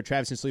 Stay right here,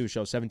 Travis and Sliwa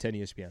Show,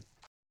 710 ESPN.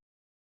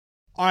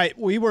 All right,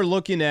 we were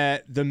looking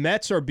at the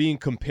Mets are being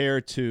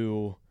compared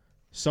to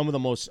some of the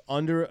most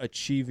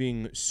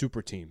underachieving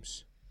super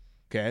teams.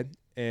 Okay.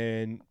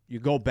 And you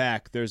go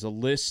back, there's a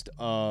list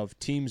of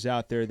teams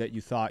out there that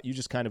you thought, you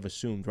just kind of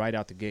assumed right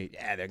out the gate,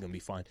 they're going to be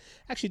fine.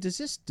 Actually, does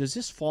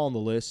this fall on the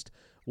list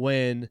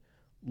when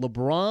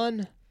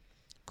LeBron,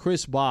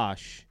 Chris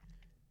Bosh,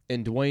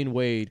 and Dwayne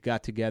Wade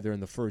got together in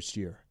the first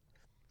year?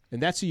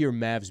 And that's the year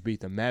Mavs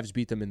beat them. Mavs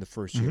beat them in the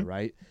first year,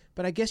 right?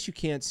 But I guess you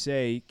can't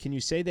say, can you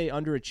say they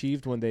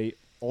underachieved when they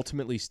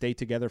ultimately stayed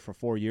together for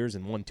 4 years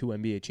and won 2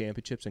 NBA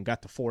championships and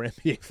got to 4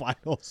 NBA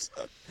finals?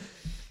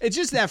 It's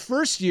just that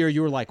first year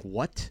you were like,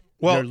 what?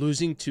 Well, they're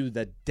losing to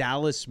the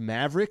Dallas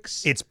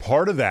Mavericks. It's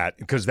part of that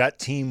because that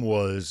team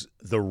was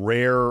the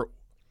rare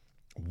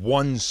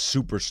one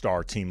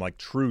superstar team, like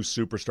true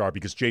superstar,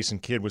 because Jason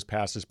Kidd was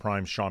past his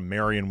prime, Sean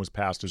Marion was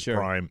past his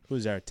prime.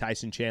 Who's there?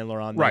 Tyson Chandler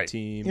on right. that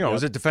team. You know,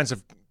 was a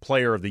defensive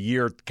player of the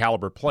year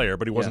caliber player,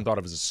 but he wasn't thought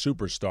of as a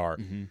superstar.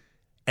 Mm-hmm.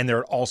 And there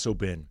had also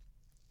been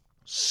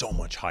so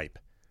much hype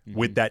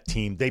with that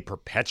team. They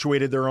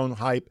perpetuated their own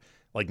hype,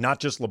 like not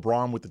just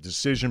LeBron with the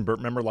decision, but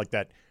remember like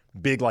that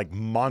big like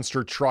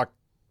monster truck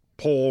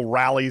pole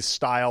rally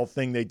style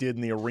thing they did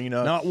in the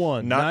arena. Not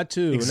one, not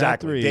two,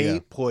 exactly. not three. They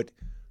put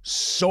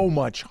so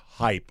much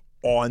hype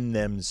on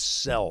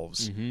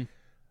themselves. Mm-hmm.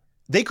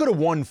 They could have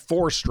won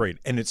 4 straight,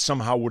 and it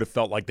somehow would have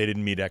felt like they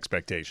didn't meet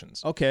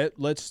expectations. Okay,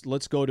 let's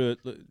go to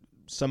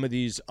some of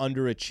these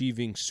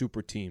underachieving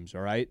super teams,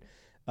 all right?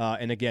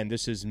 And again,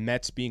 this is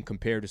Mets being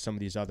compared to some of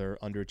these other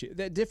underachieving.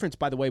 The difference,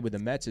 by the way, with the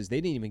Mets is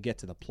they didn't even get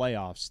to the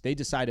playoffs. They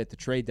decided at the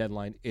trade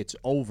deadline it's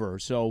over.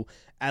 So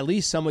at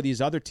least some of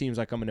these other teams,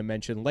 like I'm going to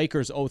mention,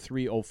 Lakers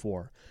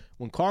 03-04.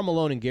 When Karl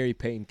Malone and Gary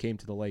Payton came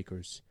to the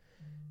Lakers,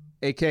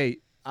 AK,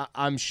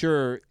 I'm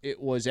sure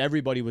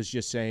everybody was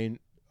just saying,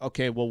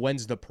 okay, well,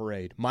 when's the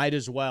parade? Might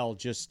as well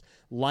just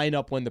line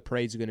up when the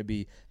parade's going to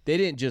be. They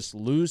didn't just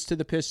lose to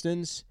the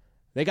Pistons.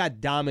 They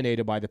got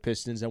dominated by the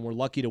Pistons and were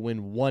lucky to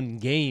win 1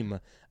 game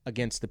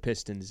against the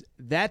Pistons.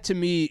 That, to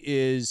me,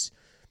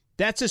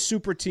 that's a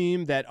super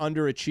team that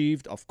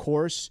underachieved, of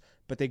course,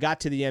 but they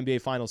got to the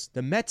NBA Finals.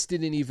 The Mets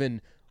didn't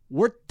even –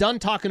 we're done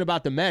talking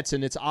about the Mets,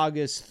 and it's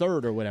August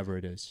 3rd or whatever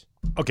it is.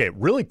 Okay,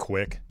 really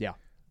quick. Yeah.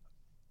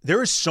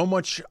 There is so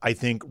much, I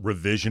think,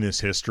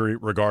 revisionist history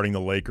regarding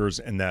the Lakers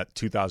and that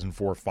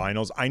 2004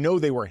 Finals. I know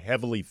they were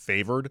heavily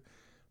favored,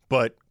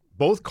 but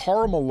both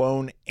Karl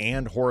Malone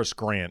and Horace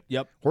Grant.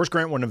 Yep. Horace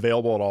Grant wasn't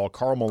available at all.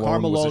 Karl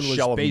Malone was a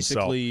shell of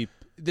himself. He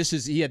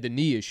had the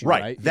knee issue,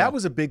 right? Right. That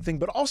was a big thing.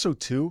 But also,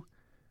 too,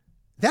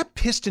 that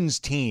Pistons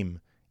team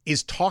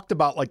is talked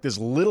about like this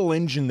little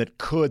engine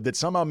that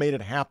somehow made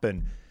it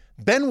happen.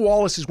 Ben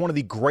Wallace is one of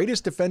the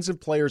greatest defensive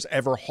players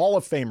ever, Hall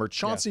of Famer.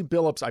 Chauncey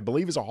Billups, I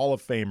believe, is a Hall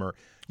of Famer.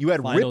 You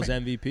had Finals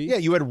MVP. Yeah,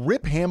 you had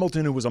Rip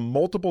Hamilton, who was a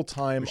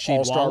multiple-time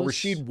All-Star. Wallace.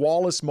 Rasheed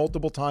Wallace,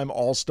 multiple-time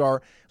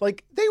All-Star.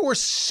 Like, they were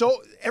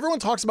everyone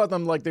talks about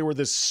them like they were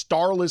this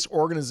starless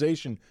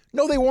organization.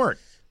 No, they weren't.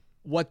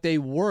 What they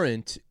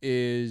weren't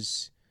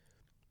is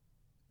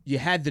you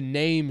had the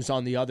names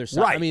on the other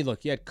side. Right. I mean,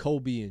 look, you had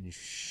Kobe and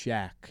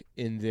Shaq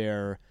in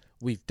there.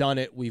 We've done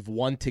it. We've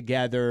won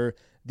together.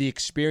 The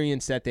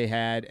experience that they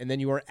had, and then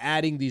you were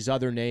adding these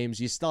other names.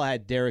 You still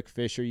had Derek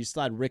Fisher. You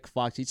still had Rick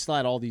Fox. You still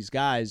had all these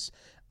guys.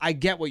 I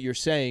get what you're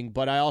saying,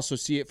 but I also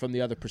see it from the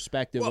other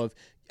perspective of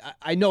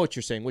I know what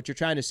you're saying. What you're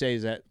trying to say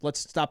is that let's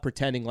stop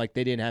pretending like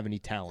they didn't have any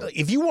talent.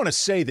 If you want to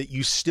say that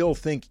you still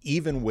think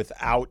even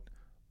without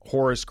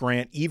Horace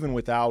Grant, even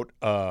without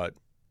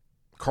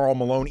Karl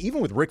Malone, even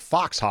with Rick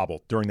Fox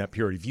hobbled during that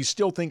period, if you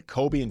still think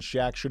Kobe and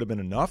Shaq should have been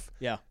enough,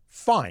 yeah,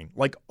 fine.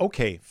 Like,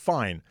 okay,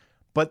 fine.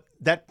 But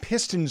that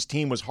Pistons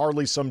team was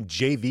hardly some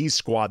JV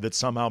squad that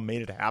somehow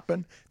made it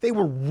happen. They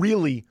were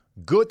really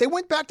good. They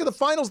went back to the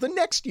finals the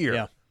next year.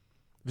 Yeah.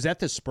 Was that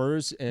the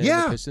Spurs and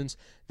the Pistons?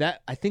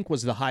 That, I think,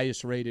 was the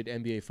highest rated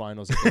NBA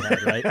Finals that they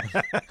had, right?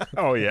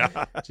 Oh,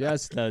 yeah.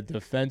 Just the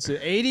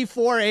defensive.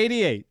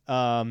 84-88.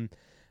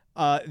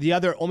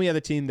 The only other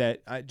team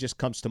that just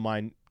comes to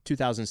mind,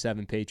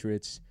 2007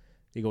 Patriots.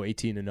 They go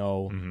 18-0.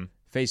 Mm-hmm.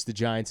 Faced the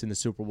Giants in the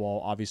Super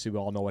Bowl. Obviously, we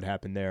all know what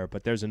happened there.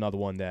 But there's another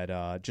one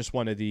that just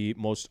one of the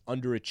most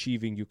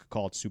underachieving, you could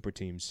call it, super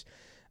teams.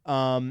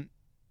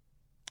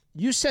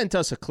 You sent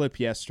us a clip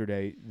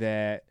yesterday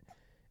that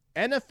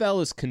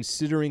NFL is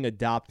considering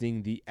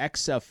adopting the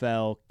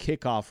XFL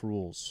kickoff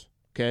rules.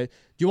 Okay?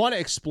 Do you want to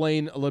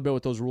explain a little bit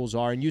what those rules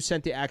are? And you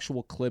sent the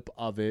actual clip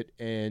of it,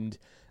 and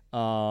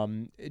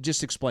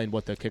just explain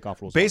what the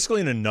kickoff rules are. Basically,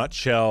 in a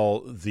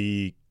nutshell,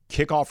 the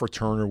kickoff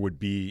returner would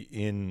be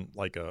in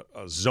like a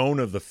zone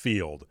of the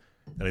field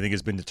that I think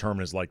has been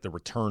determined as like the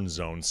return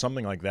zone,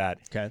 something like that.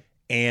 Okay.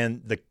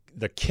 And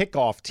the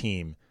kickoff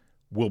team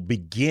will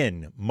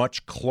begin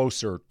much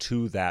closer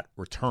to that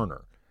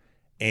returner.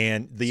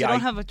 And so you don't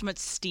have as much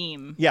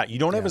steam. Yeah, you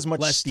don't have as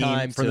much less steam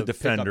time for to the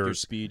defenders. Pick up your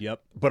speed,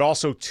 yep. But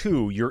also,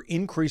 too, you're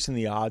increasing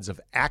the odds of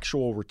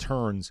actual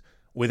returns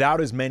without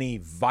as many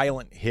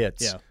violent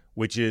hits,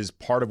 which is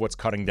part of what's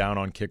cutting down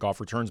on kickoff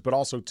returns. But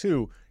also,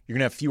 too, you're going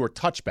to have fewer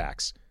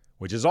touchbacks,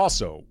 which is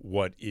also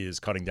what is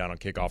cutting down on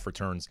kickoff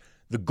returns.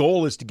 The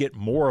goal is to get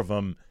more of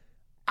them.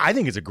 I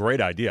think it's a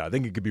great idea. I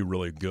think it could be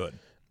really good.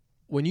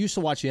 When you used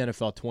to watch the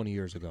NFL 20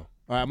 years ago, all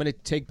right, I'm going to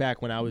take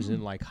back when I was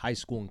in like high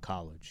school and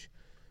college.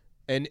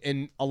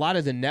 And a lot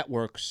of the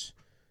networks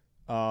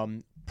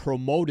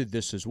promoted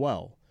this as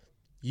well.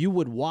 You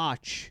would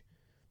watch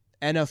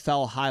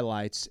NFL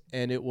highlights,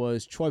 and it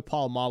was Troy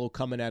Polamalu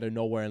coming out of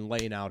nowhere and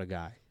laying out a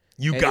guy.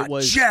 You got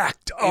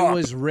jacked up. It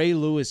was Ray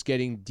Lewis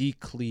getting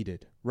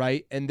decleated,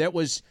 right? And that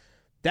was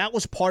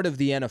part of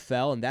the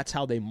NFL, and that's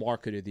how they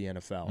marketed the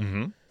NFL.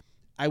 Mm-hmm.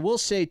 I will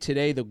say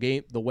today,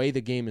 the way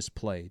the game is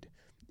played,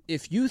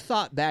 if you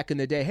thought back in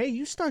the day, hey,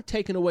 you start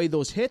taking away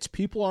those hits,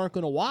 people aren't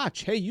going to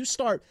watch. Hey, you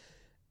start –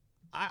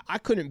 I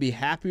couldn't be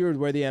happier with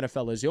where the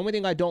NFL is. The only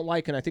thing I don't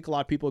like, and I think a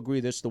lot of people agree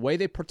with this, the way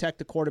they protect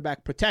the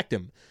quarterback, protect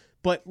him.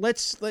 But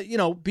let's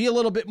be a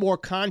little bit more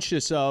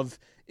conscious of,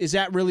 is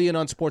that really an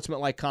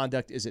unsportsmanlike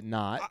conduct? Is it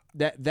not?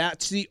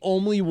 That's the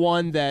only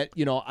one that,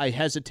 I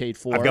hesitate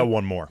for. I've got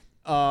one more.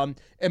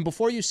 And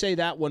before you say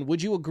that one,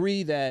 would you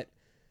agree that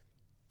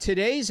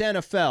today's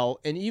NFL,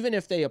 and even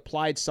if they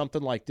applied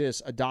something like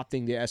this,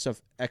 adopting the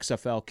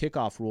XFL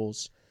kickoff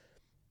rules,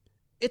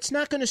 it's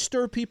not going to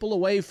stir people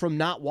away from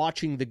not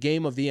watching the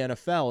game of the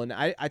NFL. And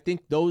I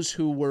think those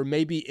who were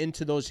maybe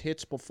into those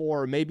hits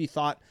before, or maybe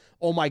thought,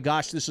 oh my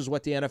gosh, this is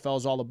what the NFL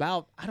is all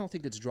about, I don't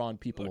think it's drawn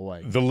people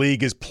away. The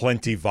league is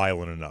plenty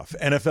violent enough.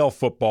 NFL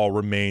football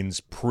remains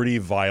pretty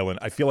violent.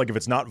 I feel like if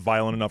it's not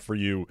violent enough for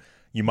you,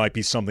 you might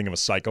be something of a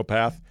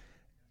psychopath.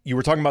 You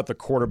were talking about the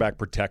quarterback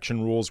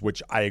protection rules,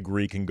 which I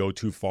agree can go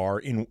too far.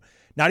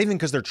 Not even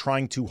because they're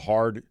trying too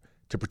hard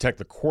to protect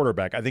the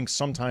quarterback. I think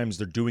sometimes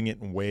they're doing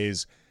it in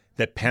ways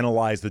that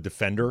penalize the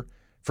defender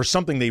for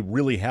something they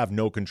really have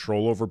no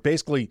control over,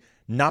 basically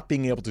not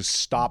being able to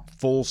stop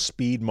full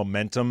speed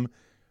momentum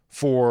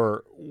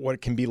for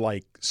what can be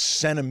like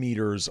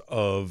centimeters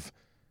of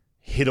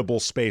hittable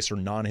space or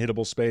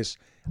non-hittable space.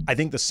 I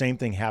think the same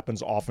thing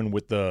happens often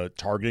with the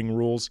targeting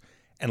rules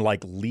and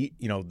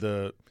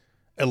the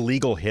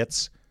illegal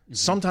hits. Mm-hmm.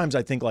 Sometimes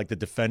I think like the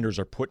defenders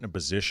are put in a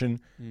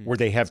position where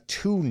they have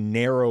too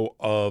narrow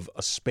of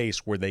a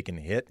space where they can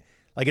hit.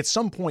 Like at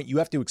some point you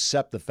have to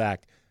accept the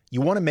fact you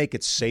want to make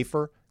it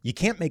safer. You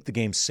can't make the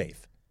game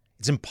safe.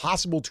 It's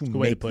impossible to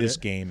make this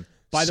game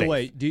By safe. the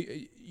way,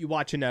 you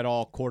watching at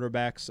all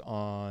quarterbacks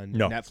on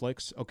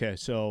Netflix? Okay,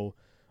 so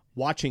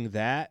watching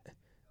that,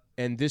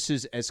 and this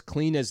is as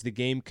clean as the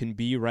game can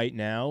be right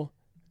now.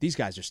 These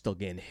guys are still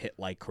getting hit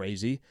like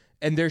crazy,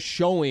 and they're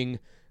showing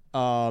the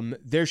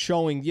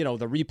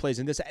replays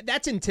and this.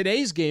 That's in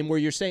today's game where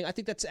you're saying, I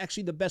think that's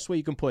actually the best way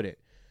you can put it.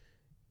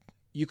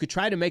 You could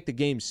try to make the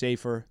game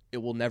safer. It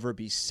will never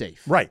be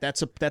safe. Right.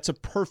 That's a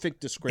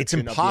perfect description. It's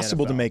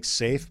impossible to make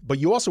safe, but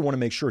you also want to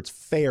make sure it's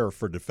fair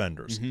for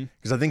defenders.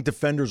 Because I think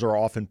defenders are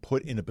often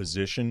put in a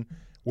position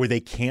where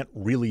they can't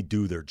really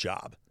do their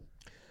job.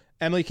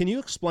 Emily, can you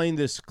explain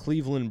this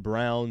Cleveland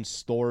Browns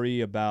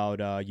story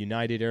about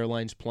United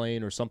Airlines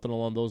plane or something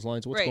along those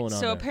lines? What's going on So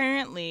there?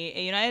 apparently,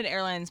 a United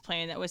Airlines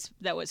plane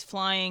that was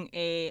flying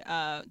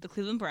the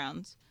Cleveland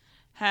Browns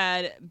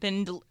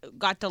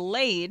got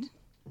delayed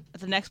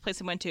at the next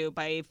place I went to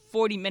by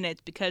 40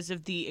 minutes because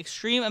of the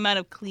extreme amount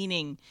of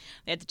cleaning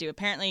they had to do.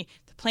 Apparently,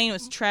 the plane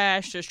was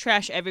trashed. There's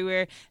trash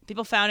everywhere.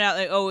 People found out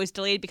that, it was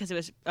delayed because it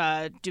was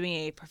doing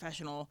a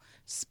professional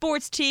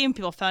sports team.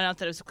 People found out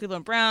that it was the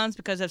Cleveland Browns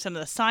because of some of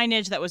the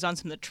signage that was on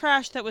some of the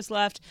trash that was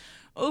left.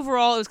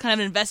 Overall, it was kind of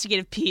an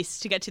investigative piece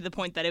to get to the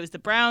point that it was the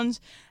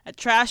Browns that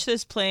trashed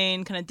this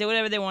plane, kind of did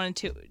whatever they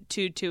wanted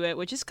to it,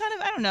 which is kind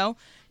of, I don't know,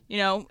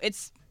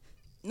 it's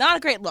not a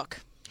great look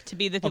to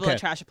be the people that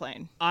trash a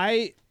plane.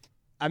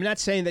 I'm not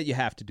saying that you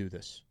have to do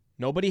this.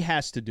 Nobody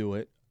has to do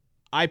it.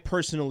 I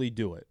personally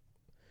do it.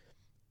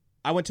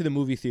 I went to the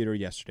movie theater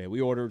yesterday. We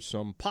ordered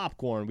some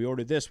popcorn. We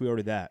ordered this. We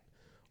ordered that.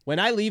 When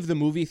I leave the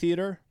movie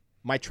theater,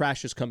 my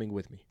trash is coming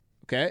with me.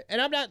 Okay? And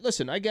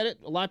listen, I get it.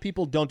 A lot of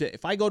people don't do it.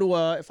 If I go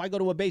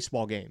to a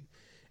baseball game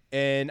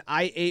and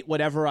I ate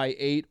whatever I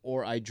ate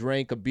or I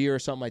drank a beer or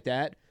something like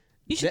that,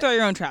 you should throw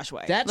your own trash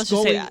away. Let's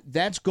just say that.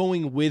 That's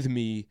going with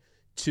me.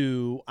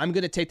 I'm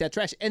going to take that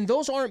trash. And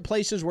those aren't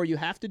places where you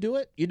have to do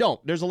it. You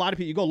don't. There's a lot of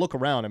people. You go look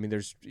around. I mean,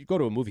 you go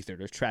to a movie theater.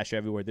 There's trash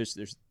everywhere.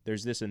 There's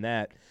this and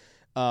that.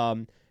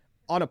 On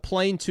a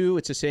plane, too,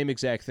 it's the same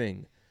exact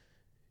thing.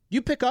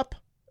 You pick up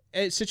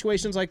at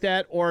situations like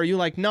that, or are you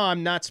like, no,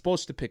 I'm not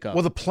supposed to pick up?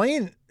 Well, the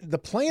plane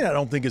I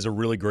don't think is a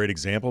really great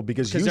example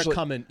because usually they're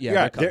coming. Yeah,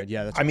 they're coming.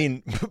 Yeah, that's right. I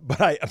mean,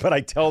 but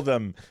I tell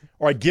them,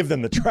 or I give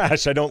them the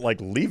trash. I don't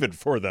leave it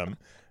for them.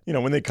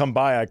 When they come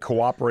by, I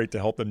cooperate to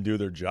help them do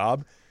their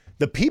job.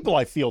 The people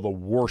I feel the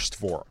worst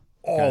for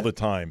all the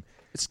time.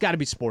 It's got to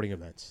be sporting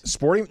events.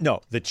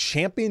 The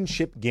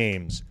championship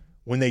games,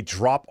 when they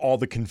drop all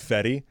the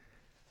confetti,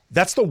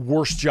 that's the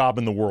worst job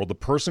in the world. The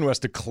person who has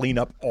to clean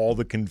up all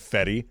the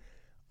confetti,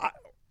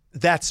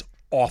 that's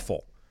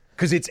awful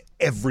because it's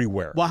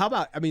everywhere. Well, how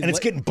about, and it's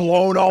getting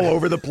blown all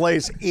over the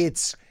place.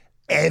 It's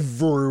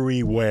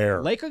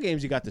everywhere. Laker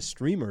games, you got the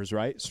streamers,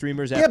 right?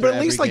 Streamers. Yeah, but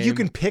at least you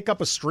can pick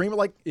up a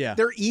streamer.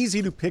 They're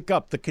easy to pick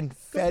up. The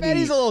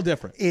confetti's a little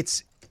different.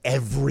 It's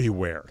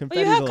everywhere. But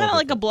you have kind of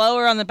like a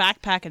blower on the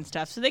backpack and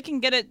stuff, so they can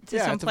get it to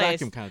some it's a place.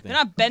 vacuum kind of thing.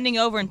 They're not bending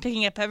over and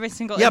picking up every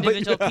single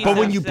individual piece. But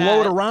when you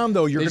blow it around,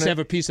 though, you're going to have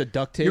a piece of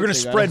duct tape. You're going to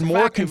spread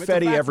more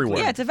confetti everywhere.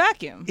 Yeah, it's a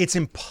vacuum. It's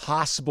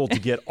impossible to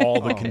get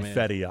all the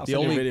confetti out.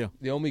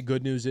 The only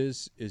good news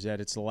is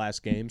that it's the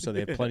last game, so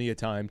they have plenty of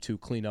time to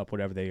clean up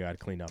whatever they got to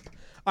clean up.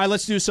 All right,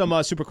 let's do some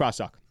Supercross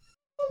talk.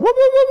 Woo,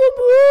 woo, woo, woo,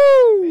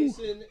 woo.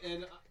 Mason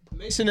and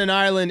Mason and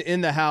Ireland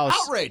in the house.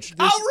 Outrage!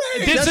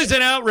 This is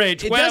an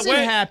outrage. It doesn't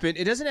happen.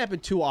 It doesn't happen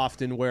too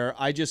often where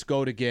I just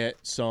go to get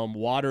some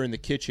water in the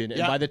kitchen,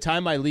 and by the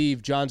time I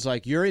leave, John's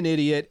like, "You're an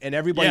idiot," and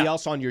everybody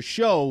else on your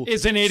show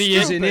is an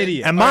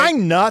idiot. Am I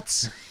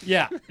nuts?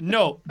 Yeah.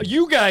 No,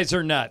 you guys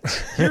are nuts.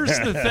 Here's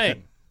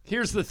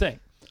the thing.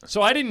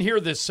 So I didn't hear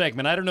this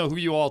segment. I don't know who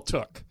you all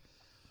took,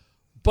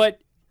 but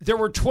there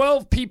were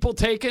 12 people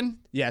taken.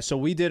 Yeah, so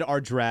we did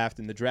our draft,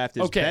 and the draft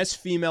is best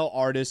female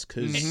artist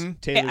because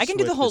Taylor I can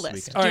do the Swift whole this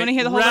list. weekend. Do you want to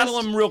hear the whole list?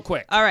 Rattle them real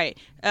quick. All right.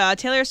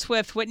 Taylor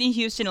Swift, Whitney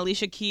Houston,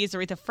 Alicia Keys,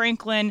 Aretha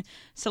Franklin,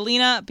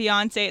 Selena,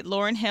 Beyonce,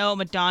 Lauryn Hill,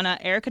 Madonna,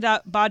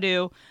 Erykah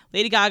Badu,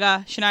 Lady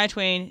Gaga, Shania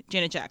Twain,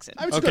 Janet Jackson.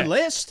 It's a good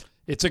list.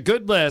 It's a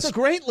good list. It's a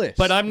great list.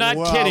 But I'm not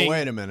kidding.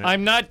 Wait a minute.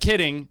 I'm not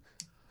kidding.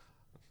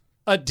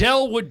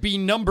 Adele would be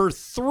number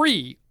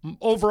 3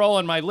 overall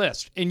on my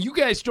list, and you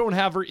guys don't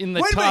have her in the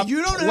top 12. Wait a minute,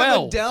 you don't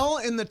have Adele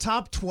in the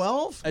top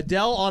 12?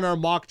 Adele on our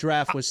mock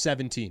draft was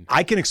 17.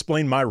 I can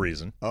explain my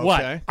reason. Okay.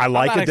 What? I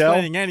like I'm not Adele.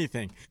 explaining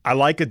anything. I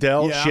like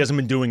Adele. Yeah. She hasn't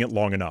been doing it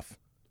long enough.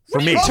 For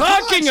What me. are you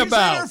talking she's in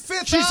about? her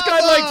fifth She's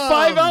got like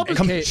 5 albums.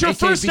 AK, Her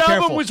first be album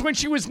careful. was when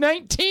she was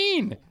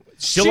 19.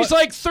 Still- She's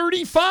like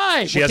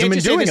 35. She hasn't Can't been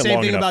you say doing the it same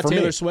long thing enough about for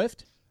Taylor me.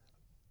 Swift?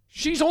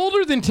 She's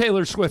older than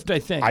Taylor Swift, I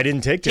think. I didn't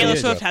take Taylor Taylor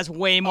Swift has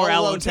way more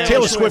Although albums.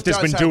 Taylor Swift has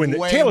does been have doing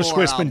way Taylor more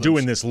Swift's been albums.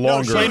 doing this No,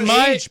 longer. she- in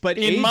my age, but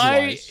in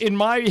age-wise.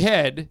 my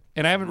head,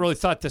 and I haven't really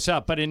thought this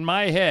out, but in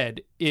my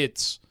head,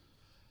 it's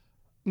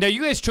now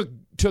you guys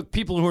took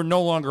people who are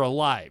no longer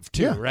alive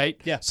too, Yeah. right?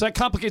 Yeah. So that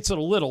complicates it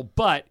a little.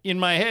 But in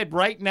my head,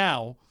 right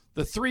now,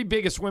 the 3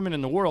 biggest women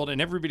in the world,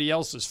 and everybody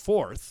else is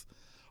 4th,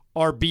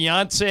 are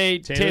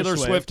Beyonce, Taylor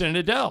Swift, and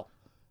Adele.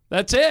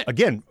 That's it.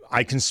 Again,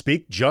 I can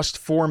speak just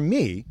for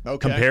me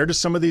Okay. compared to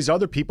some of these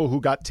other people who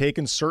got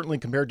taken, certainly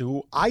compared to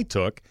who I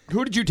took.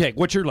 Who did you take?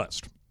 What's your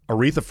list?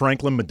 Aretha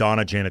Franklin,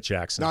 Madonna, Janet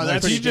Jackson. No,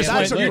 that's You just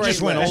that's went- a you great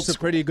just went list. That's a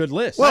pretty good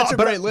list. Well, That's a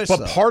but, great list, but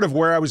though. part of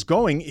where I was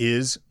going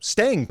is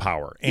staying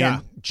power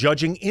and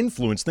judging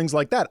influence, things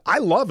like that. I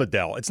love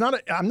Adele.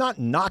 I'm not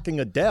knocking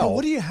Adele. But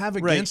what do you have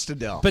against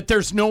Adele? But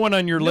there's no one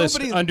on your list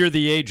Nobody- under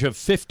the age of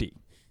 50.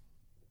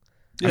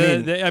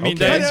 okay.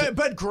 that's,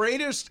 but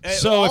greatest.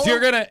 so if you're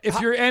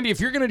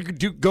gonna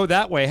go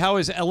that way, how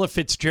is Ella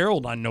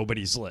Fitzgerald on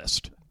nobody's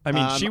list? I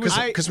mean, she was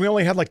because we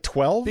only had like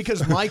 12.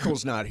 because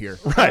Michael's not here.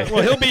 Right.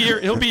 well. He'll be here.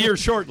 He'll be here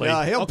shortly.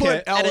 Yeah, he'll Okay.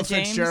 put Ella Etta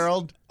James?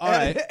 Fitzgerald. All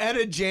right.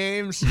 Etta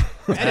James.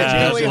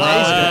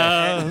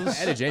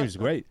 Etta James is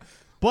great.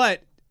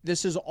 But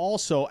this is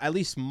also, at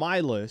least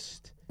my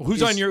list, Who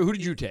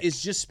did you take? is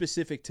just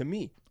specific to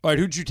me. All right,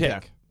 who'd you take? Yeah.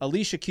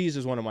 Alicia Keys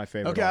is one of my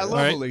favorite Okay, I artists.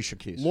 love Right. Alicia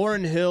Keys.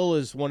 Lauryn Hill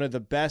is one of the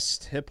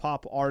best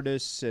hip-hop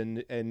artists,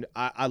 and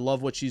I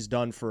love what she's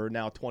done for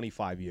now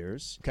 25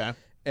 years. Okay.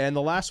 And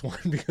the last one,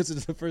 because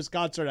it's the first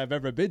concert I've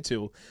ever been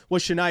to,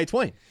 was Shania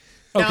Twain.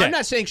 Now, Okay. I'm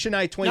not saying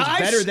Shania Twain's Now,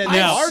 better than the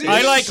Now, artist.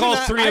 I like all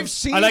Shania- three I've of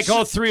seen I like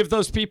all Sh- 3 of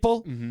those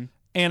people,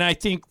 and I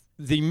think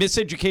the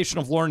Miseducation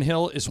of Lauryn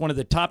Hill is one of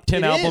the top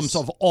 10 It albums is.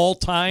 of all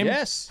time.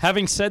 Yes.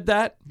 Having said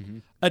that,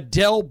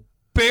 Adele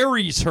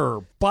buries her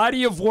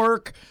body of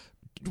work.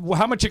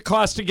 How much it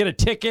costs to get a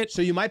ticket?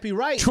 So you might be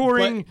right.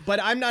 Touring. But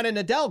I'm not an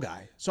Adele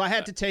guy. So I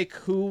had to take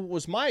who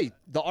was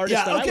the artist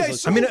Yeah, that I okay,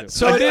 was so- listening to.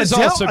 So it is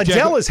all subjective.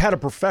 Adele has had a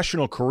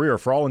professional career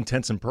for all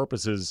intents and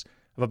purposes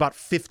of about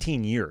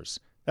 15 years.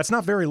 That's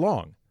not very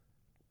long.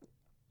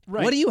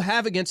 Right. What do you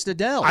have against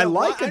Adele? I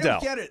like I Adele.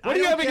 don't get it. What I do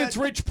you don't have get- against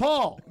Rich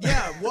Paul?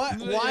 Yeah, what?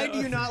 Why do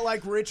you not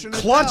like Rich and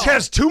Clutch Adele?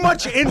 has too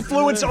much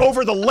influence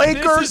over the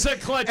Lakers, This is a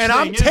Clutch and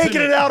I'm thing, isn't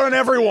taking it out on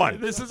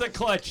everyone. This is a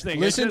Clutch thing.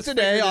 I Listen just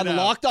today figured on it out.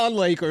 Locked On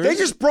Lakers. They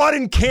just brought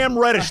in Cam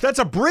Reddish. That's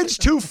a bridge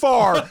too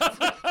far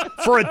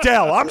for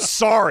Adele. I'm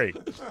sorry.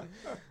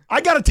 I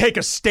got to take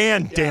a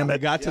stand, damn We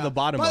it. got to the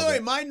bottom By of the way,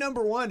 it. my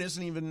number one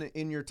isn't even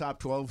in your top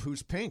 12.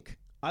 Who's Pink?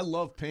 I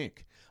love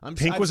Pink.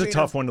 Pink was a seen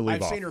tough her- one to leave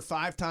I've off. seen her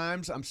 5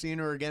 times. I'm seeing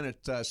her again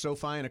at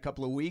SoFi in a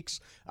couple of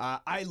weeks.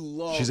 I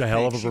love. She's a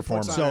hell of a Pink. She puts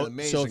performer. on an So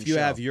amazing if you show.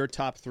 have your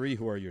top 3,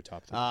 who are your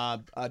top 3?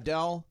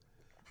 Adele,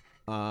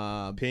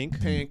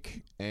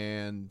 Pink,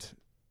 and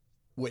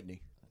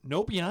Whitney.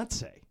 No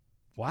Beyonce.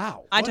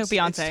 Wow. I took It's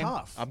Beyonce.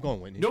 tough. I'm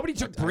going Whitney. Nobody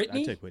took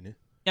Britney? I take Whitney.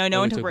 No one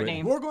Nobody took took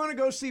Britney. We're going to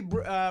go see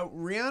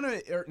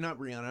Rihanna, or not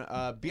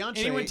Rihanna, Beyonce.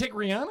 Anyone take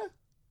Rihanna?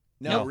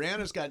 No,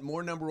 Rihanna's got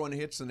more number 1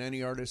 hits than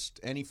any artist,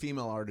 any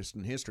female artist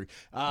in history.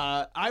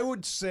 I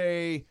would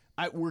say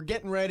we're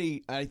getting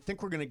ready. I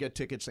think we're going to get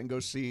tickets and go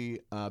see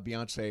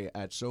Beyonce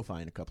at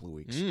SoFi in a couple of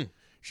weeks.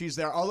 She's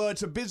there, although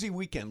it's a busy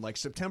weekend, like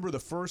September the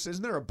 1st.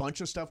 Isn't there a bunch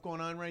of stuff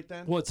going on right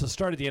then? Well, it's the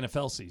start of the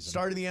NFL season.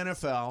 Start of the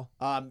NFL.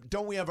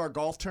 Don't we have our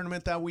golf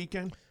tournament that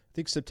weekend? I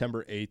think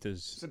September 8th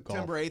is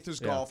September golf. 8th is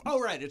Yeah. golf. Oh,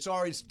 right. It's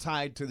always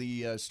tied to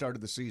the start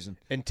of the season.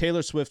 And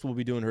Taylor Swift will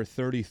be doing her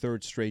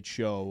 33rd straight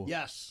show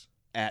Yes.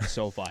 at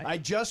SoFi. I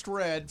just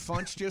read,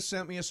 Funch just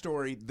sent me a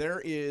story.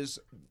 There is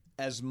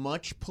as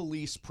much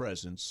police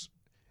presence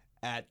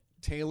at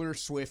Taylor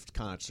Swift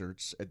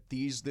concerts at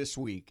these this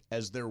week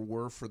as there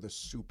were for the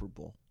Super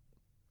Bowl.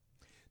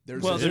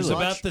 There's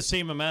about the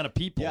same amount of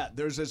people. Yeah,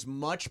 there's as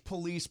much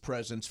police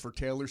presence for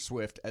Taylor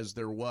Swift as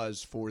there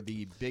was for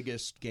the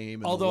biggest game in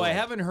the Although world. I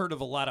haven't heard of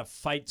a lot of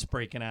fights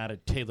breaking out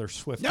at Taylor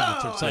Swift No!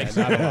 concerts.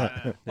 Like, Not a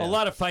lot. a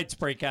lot of fights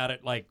break out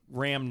at like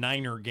Ram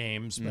Niner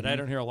games, but I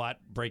don't hear a lot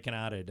breaking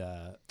out at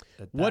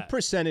What that.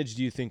 percentage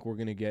do you think we're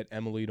going to get,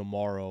 Emily,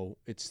 tomorrow?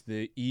 It's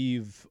the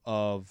eve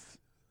of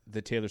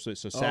the Taylor Swift,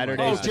 so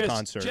Saturday is the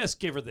concert. Just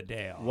give her the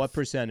day off. What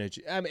percentage?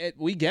 I mean,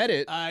 we get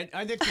it. I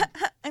think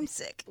I'm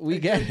sick. We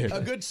get it.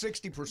 a good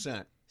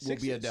 60% will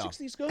be Adele.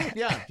 60's good.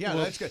 Yeah,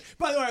 that's good.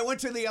 By the way, I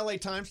went to the LA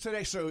Times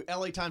today, so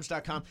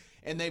LATimes.com,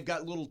 and they've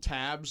got little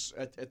tabs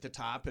at the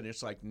top, and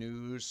it's like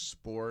news,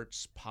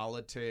 sports,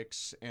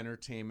 politics,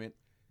 entertainment.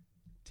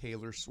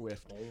 Taylor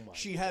Swift.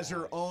 She has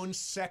her own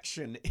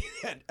section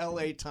at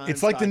LATimes.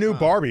 It's like the new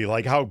Barbie,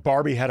 like how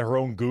Barbie had her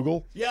own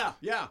Google. Yeah.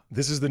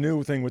 This is the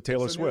new thing with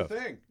Taylor It's a new Swift.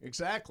 thing.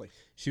 Exactly.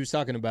 She was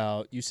talking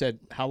about, you said,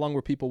 how long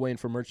were people waiting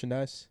for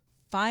merchandise?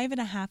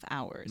 5.5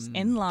 hours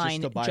in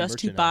line just to buy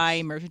to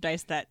buy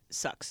merchandise that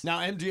sucks.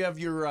 Now, Em, do you have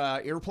your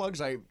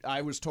earplugs?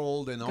 I was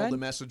told, and all Good. the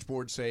message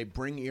boards say,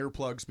 bring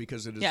earplugs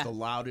because it is Yeah. the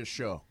loudest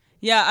show.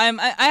 Yeah,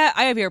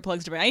 I have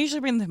earplugs to bring. I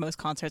usually bring them to most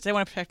concerts. I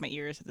want to protect my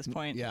ears at this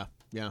point. Yeah.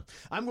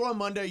 I'm going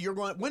Monday. You're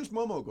going. When's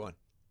Momo going?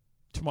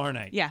 Tomorrow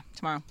night. Yeah,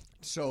 tomorrow.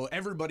 So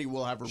everybody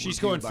will have a She's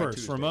review going by first.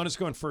 Tuesday. Ramona's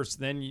going first,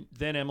 then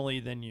Emily,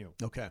 then you.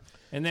 Okay.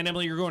 And then,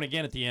 Emily, you're going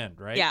again at the end,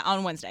 right? Yeah,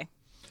 on Wednesday.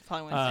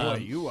 Following Wednesday.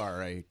 Boy, you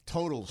are a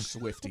total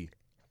Swiftie.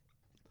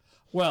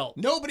 Well,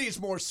 Nobody's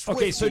more Swiftie.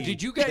 okay, so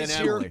did you guys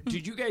than hear Emily.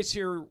 Did you guys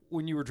hear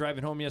when you were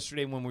driving home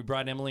yesterday when we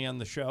brought Emily on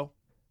the show?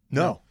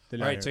 No. All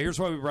right, so here's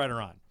why we brought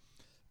her on.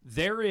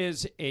 There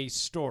is a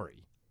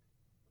story.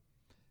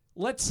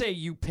 Let's say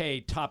you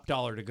pay top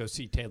dollar to go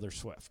see Taylor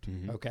Swift,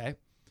 okay?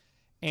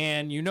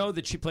 And you know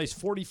that she plays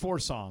 44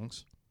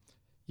 songs.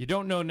 You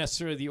don't know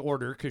necessarily the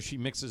order because she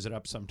mixes it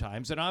up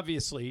sometimes. And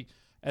obviously,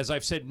 as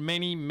I've said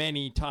many,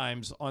 many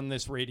times on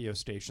this radio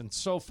station,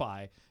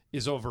 SoFi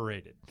is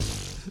overrated.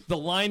 The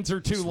lines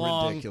are too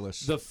long.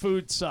 ridiculous. The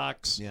food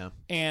sucks. Yeah.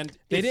 And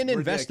They didn't ridiculous.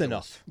 invest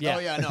enough. Yeah. Oh,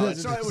 yeah, no.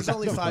 So it was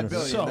only $5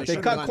 billion. So- they They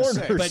should've cut gone corners.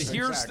 6. But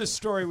here's Exactly. the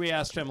story we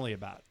asked Emily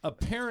about.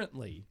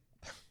 Apparently,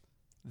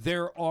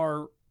 there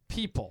are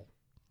people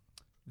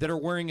that are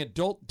wearing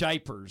adult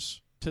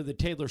diapers to the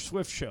Taylor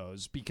Swift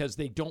shows because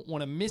they don't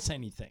want to miss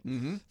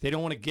anything. They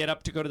don't want to get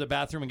up to go to the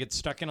bathroom and get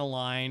stuck in a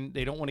line.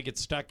 They don't want to get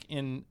stuck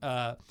in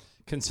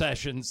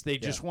concessions. They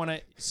just want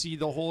to see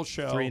the whole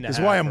show. 3.5 This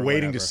is why I'm or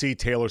waiting whatever. to see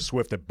Taylor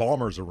Swift at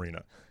Balmer's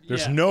Arena.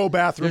 There's Yeah. no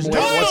bathroom There's wait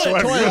no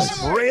whatsoever. toilet. Just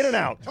spray it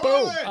out.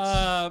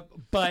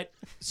 Boom. But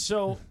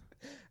so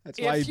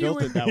That's why he if you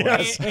built it that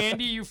way.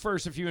 Andy, you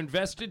first. If you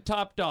invested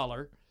top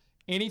dollar,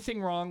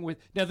 anything wrong with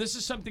now? This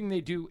is something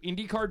they do.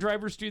 IndyCar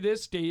drivers do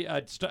this.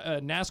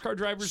 NASCAR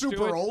drivers do it.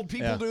 Super old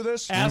people do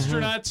this?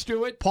 Astronauts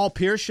do it. Paul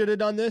Pierce should have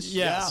done this.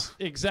 Yes,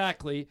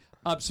 exactly.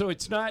 So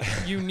it's not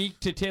unique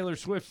to Taylor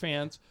Swift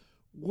fans.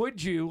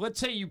 Would you? Let's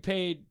say you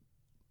paid,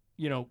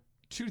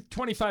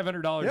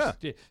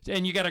 $2,500,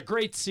 and you got a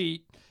great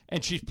seat,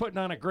 and she's putting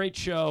on a great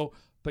show,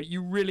 but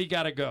you really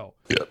got to go.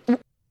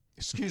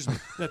 Excuse me.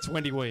 That's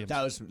Wendy Williams.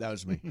 That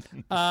was me.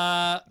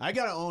 I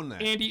got to own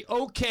that. Andy,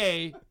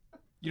 okay.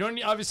 You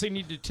don't obviously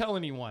need to tell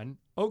anyone.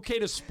 Okay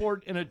to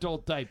sport an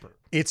adult diaper.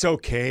 It's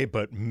okay,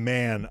 but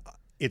man,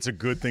 it's a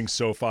good thing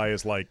SoFi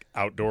is like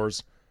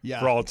outdoors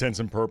for all intents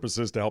and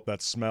purposes to help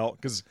that smell.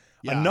 Because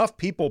enough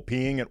people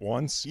peeing at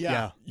once,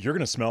 you're going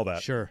to smell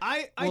that. Sure.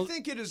 I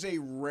think it is a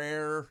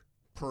rare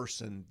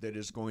person that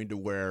is going to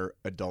wear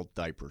adult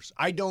diapers.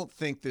 I don't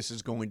think this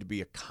is going to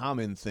be a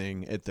common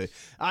thing at the.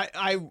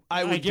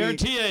 I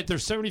guarantee you,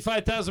 there's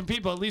 75,000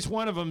 people. At least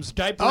one of them's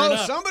diapering Oh,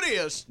 up. somebody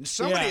is.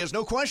 Somebody is.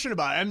 No question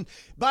about it. And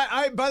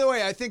by the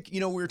way, I think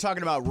we were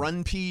talking about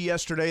Run Pee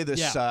yesterday.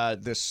 This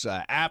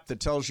app that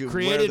tells you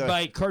Created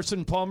by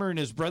Carson Palmer and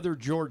his brother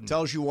Jordan.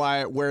 Tells you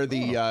where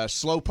the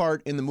slow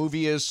part in the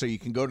movie is, so you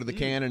can go to the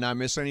can and not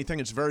miss anything.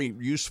 It's a very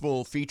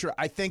useful feature.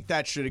 I think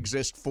that should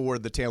exist for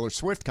the Taylor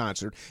Swift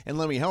concert. And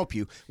let me help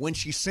you. When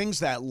she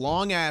sings that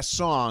long ass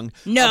song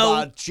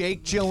about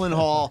Jake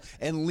Gyllenhaal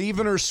and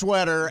leaving her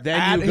sweater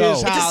at his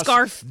house, it's a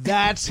scarf.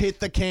 That's hit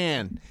the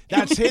can.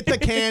 That's hit the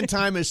can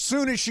time as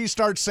soon as she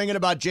starts singing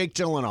about Jake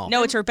Gyllenhaal.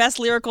 No, it's her best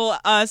lyrical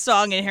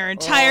song in her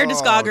entire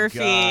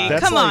discography.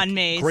 God. Come on,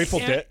 Mace. Grateful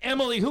Dead.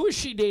 Emily, who is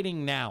she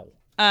dating now?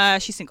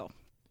 She's single.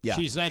 Yeah.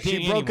 She's not She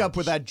dating broke anyone. up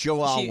with that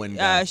Joe Alwyn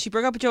guy. She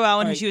broke up with Joe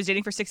Alwyn, who she was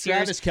dating for 6 years.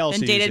 Travis Kelce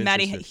Then dated was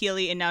Maddie interested.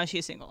 Healy, and now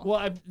she's single.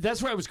 Well,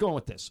 that's where I was going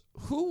with this.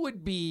 Who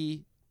would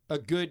be a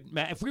good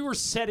if we were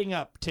setting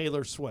up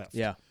Taylor Swift?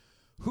 Yeah.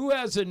 Who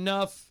has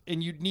enough,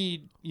 and you'd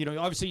need,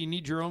 obviously you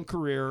need your own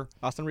career.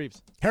 Austin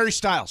Reeves. Harry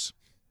Styles.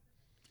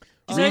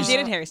 She's already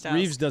dated Harry Styles.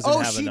 Reeves doesn't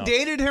have she enough.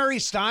 dated Harry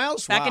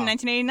Styles? Back in Wow.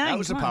 1989. That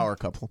was a Come on. power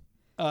couple.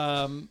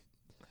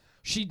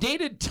 She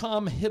dated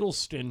Tom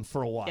Hiddleston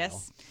for a while.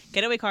 Yes.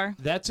 Getaway Car.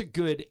 That's a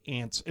good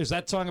answer. Is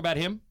that song about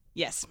him?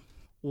 Yes.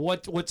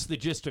 What's the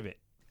gist of it?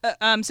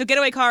 So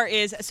Getaway Car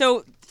is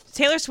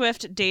Taylor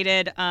Swift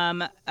dated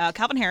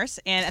Calvin Harris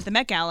and at the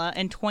Met Gala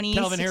in 2016.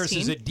 Calvin Harris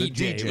is a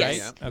DJ, right?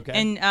 Yes. Yeah. Okay.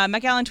 And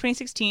Met Gala in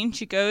 2016,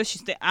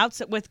 she's out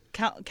with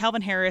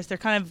Calvin Harris. They're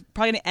kind of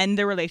probably going to end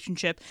their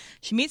relationship.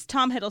 She meets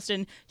Tom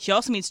Hiddleston. She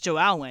also meets Joe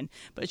Alwyn,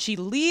 but she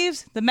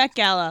leaves the Met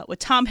Gala with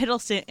Tom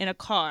Hiddleston in a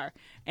car.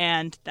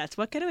 And that's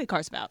what Getaway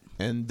Car's about.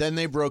 And then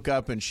they broke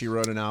up, and she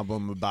wrote an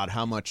album about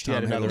how much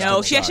Tom Hiddleston.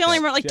 No, she actually only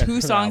wrote like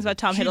 2 songs about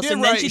Tom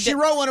Hiddleston. She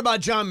wrote one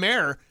about John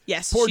Mayer.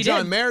 Yes, poor she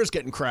John did. Mayer's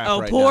getting crap. Oh,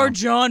 right poor now.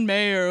 John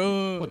Mayer.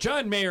 Well,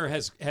 John Mayer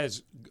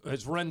has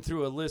run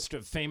through a list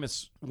of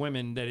famous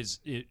women that is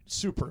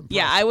super impressive.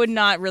 Yeah, I would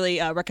not really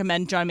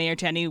recommend John Mayer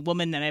to any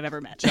woman that I've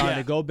ever met. John,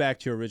 to go back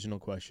to your original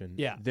question,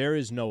 Yeah. there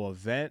is no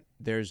event,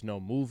 there's no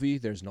movie,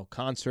 there's no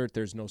concert,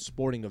 there's no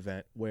sporting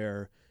event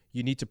where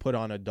you need to put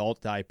on an adult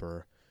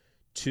diaper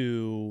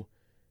to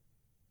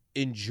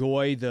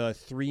enjoy the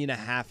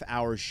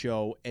 3.5-hour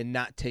show and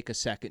not take a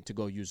second to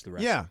go use the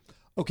restroom. Yeah.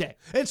 Okay.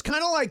 It's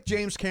kind of like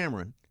James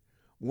Cameron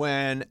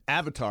when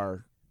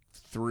Avatar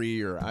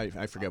 3 or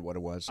I forget what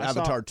it was.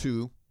 Avatar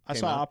 2. I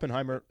saw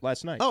Oppenheimer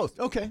last night. Oh,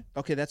 okay.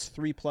 Okay, that's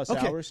 3+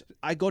 Okay. hours.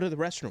 I go to the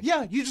restroom.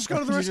 Yeah, you just go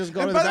to the restroom. You just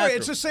go and to by the the way, bathroom.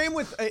 it's the same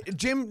with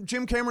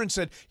Jim Cameron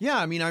said, yeah,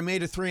 I mean, I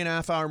made a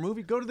 3.5-hour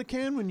movie. Go to the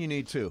can when you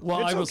need to.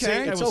 Well, it's I will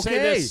okay. say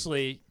this,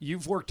 Lee.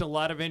 You've worked a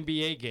lot of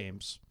NBA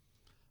games.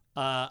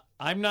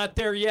 I'm not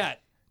there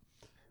yet,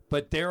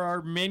 but there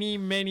are many,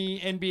 many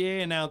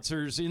NBA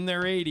announcers in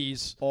their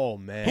 80s. Oh,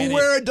 man. Who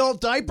wear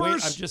adult diapers?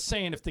 Wait, I'm just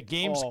saying, if the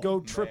games go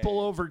triple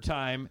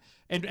overtime,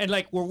 and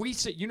like where we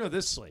sit, you know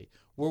this, Lee,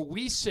 where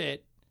we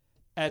sit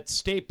at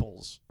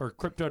Staples or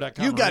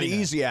Crypto.com. You've got Arena,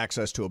 easy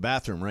access to a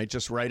bathroom, right?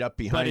 Just right up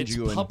behind but it's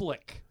you.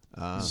 public.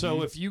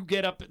 So if you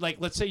get up, like,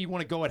 let's say you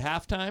want to go at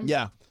halftime.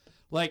 Yeah.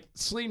 Like,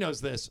 Slee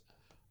knows this.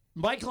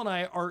 Michael and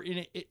I are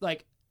in it,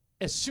 like,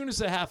 as soon as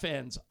the half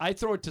ends, I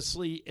throw it to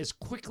Slee as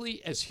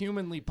quickly as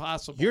humanly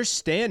possible. You're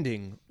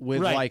standing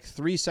with Right. like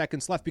 3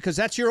 seconds left because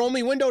that's your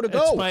only window to go.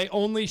 That's my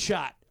only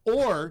shot.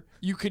 Or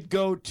you could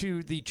go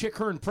to the Chick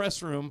Hearn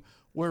press room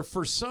where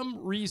for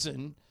some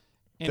reason,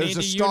 and There's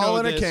Andy, a stall you know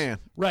and a this, can.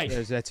 Right.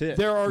 That's it.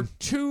 There are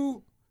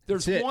two,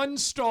 there's That's it. one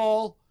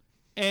stall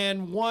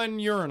and one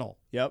urinal.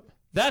 Yep.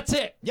 That's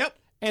it. Yep.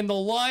 And the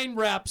line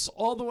wraps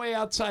all the way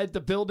outside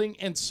the building.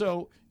 And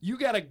so you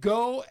got to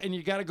go and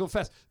you got to go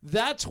fast.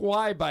 That's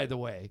why, by the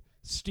way,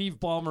 Steve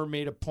Ballmer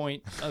made a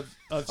point of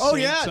Oh,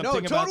 saying yeah. No,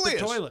 something it about totally the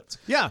is. toilets.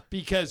 Yeah.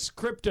 Because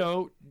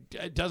crypto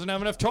doesn't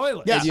have enough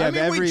toilets. Yeah, You I have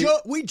mean, every-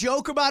 we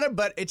joke about it,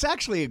 but it's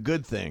actually a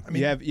good thing.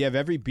 you have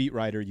every beat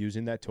writer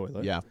using that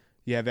toilet. Yeah.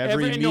 You have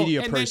every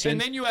media person.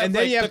 and then you have,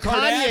 you have the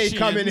Kanye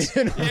coming Kardashians.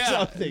 in or Yeah,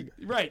 something.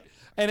 Right.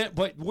 And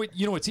but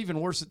you know what's even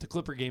worse at the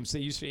Clipper games? They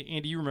used to,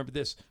 Andy, you remember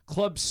this,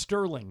 Club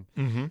Sterling.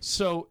 Mm-hmm.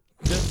 So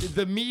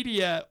the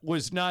media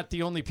was not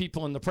the only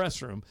people in the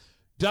press room.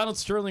 Donald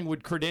Sterling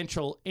would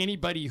credential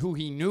anybody who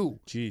he knew.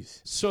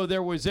 Jeez. So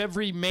there was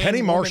every man.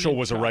 Penny woman, Marshall and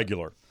was a child.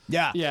 regular.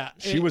 Yeah. Yeah.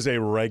 She was a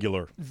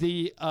regular.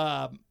 The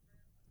I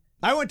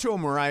went to a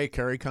Mariah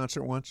Carey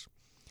concert once,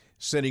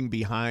 sitting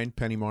behind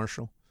Penny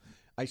Marshall.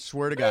 I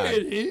swear to God.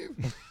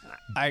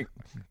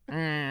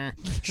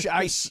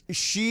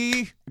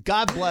 She,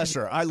 God bless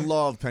her. I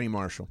love Penny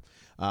Marshall.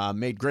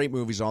 Made great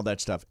movies, all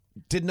that stuff.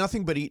 Did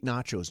nothing but eat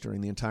nachos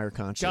during the entire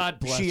concert. God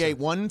bless She her. ate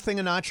one thing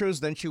of nachos,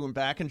 then she went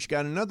back and she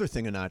got another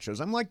thing of nachos.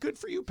 I'm like, good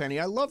for you, Penny.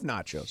 I love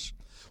nachos.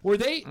 were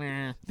they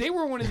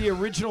were one of the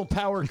original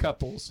power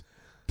couples.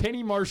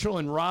 Penny Marshall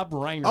and Rob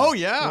Reiner. Oh,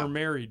 yeah. were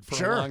married for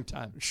Sure. a long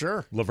time.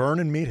 Sure. Laverne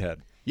and Meathead.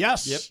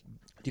 Yes. Yep.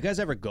 Do you guys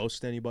ever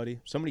ghost anybody?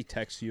 Somebody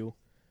texts you.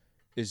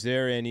 Is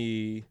there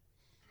any?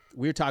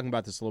 We were talking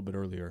about this a little bit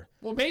earlier.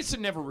 Well,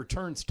 Mason never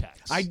returns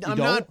texts. I'm don't?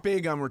 not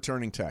big on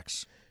returning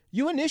texts.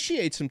 You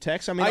initiate some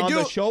texts. I mean, I on do.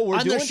 the show, we're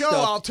on doing the show,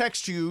 stuff. I'll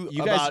text you,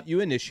 You about. guys, you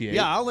initiate.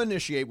 Yeah, I'll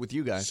initiate with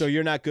you guys. So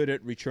you're not good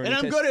at returning.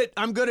 And texts?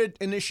 I'm good at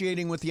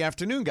initiating with the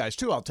afternoon guys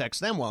too. I'll text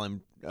them while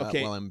I'm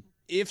Okay. While I'm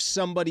If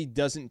somebody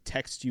doesn't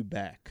text you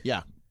back,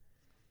 yeah.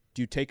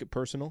 do you take it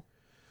personal?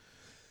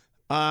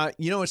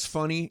 You know, it's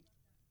funny.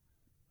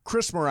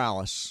 Chris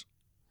Morales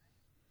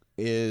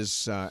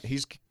is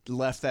he's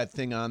left that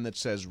thing on that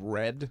says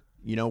read.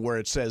 You know, where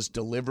it says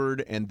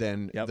delivered and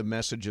then the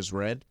message is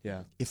read.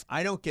 Yeah. If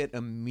I don't get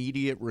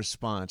immediate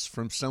response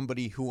from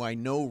somebody who I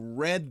know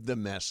read the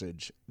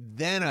message,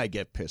 then I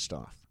get pissed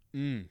off.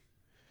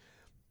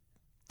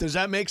 Does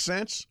that make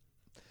sense?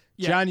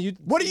 Yeah. John, you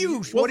What are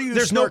you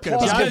there's no smirking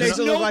pause. about? John makes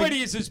it look like-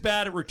 Nobody is as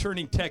bad at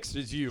returning text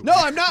as you. No,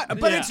 I'm not.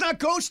 But Yeah. it's not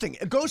ghosting.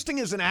 Ghosting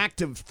is an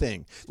active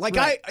thing. Like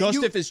Right. you,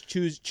 Ghost if is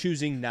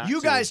choosing not you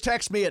to. guys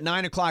text me at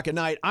 9:00 at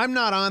night. I'm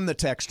not on the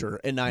texter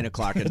at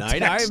 9:00 at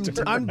night.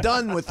 I'm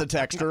done with the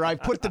texter. I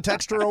put the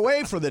texter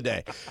away for the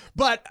day.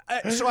 But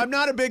so I'm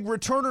not a big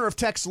returner of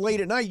texts late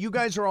at night. You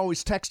guys are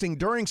always texting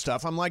during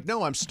stuff. I'm like,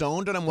 no, I'm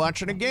stoned and I'm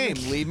watching a game.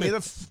 Leave me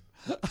the.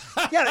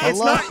 Yeah, it's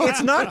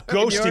not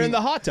ghosting. You're in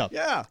the hot tub.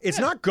 Yeah. It's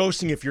not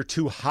ghosting if you're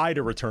too high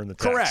to return the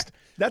text. Correct.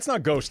 That's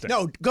not ghosting.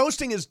 No,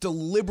 ghosting is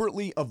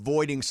deliberately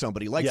avoiding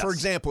somebody. Like, for Yes.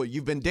 example,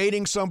 you've been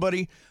dating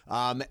somebody,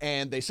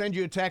 and they send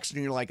you a text,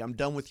 and you're like, "I'm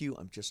done with you.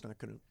 I'm just not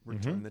going to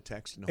return the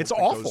text." And It's hope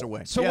it awful. goes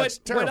away. So Yeah, it's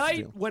a terrible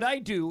deal. what I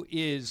do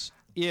is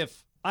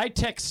if I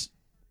text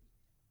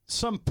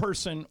some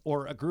person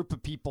or a group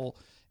of people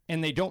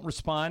and they don't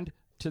respond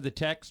to the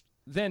text,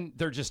 then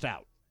they're just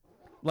out.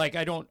 Like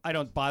I don't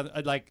bother.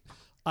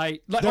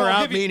 They're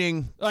out,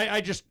 meaning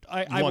I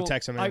won't will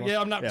text them anymore?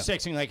 I'm not Yeah.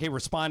 texting like, hey,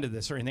 respond to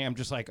this or anything. I'm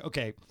just like,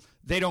 okay,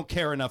 they don't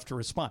care enough to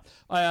respond.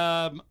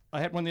 I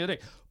had one the other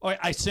day.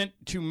 I sent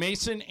to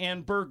Mason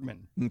and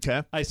Bergman.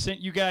 Okay. I sent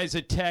you guys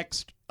a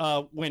text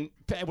when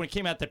it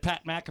came out that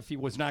Pat McAfee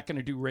was not going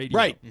to do radio.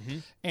 Right.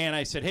 And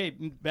I said, hey,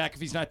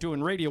 McAfee's not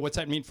doing radio. What's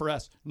that mean for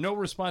us? No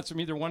response from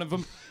either one of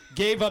them.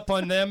 Gave up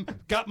on them.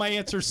 Got my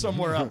answer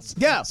somewhere else.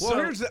 Yeah. Well, So-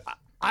 here's the.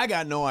 I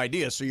got no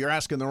idea, so you're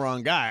asking the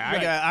wrong guy.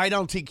 Right. I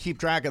don't keep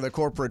track of the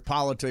corporate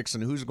politics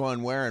and who's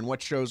going where and what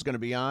show's going to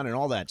be on and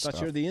all that I thought stuff.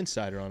 you're the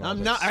insider on all I'm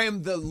this. not. I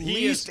am the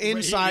He least is-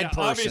 inside yeah,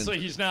 person. Obviously,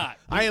 he's not.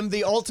 I am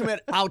the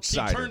ultimate He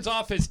outsider. turns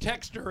off his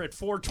texter at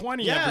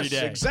 4:20 yes, every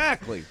day.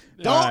 exactly.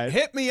 All Don't right.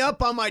 hit me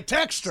up on my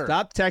texter.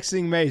 Stop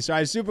texting Mace. All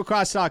right,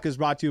 Supercross Talk is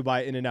brought to you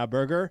by In-N-Out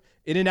Burger.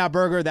 In-N-Out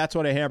Burger, that's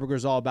what a hamburger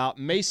is all about.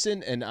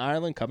 Mason and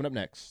Ireland coming up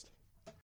next.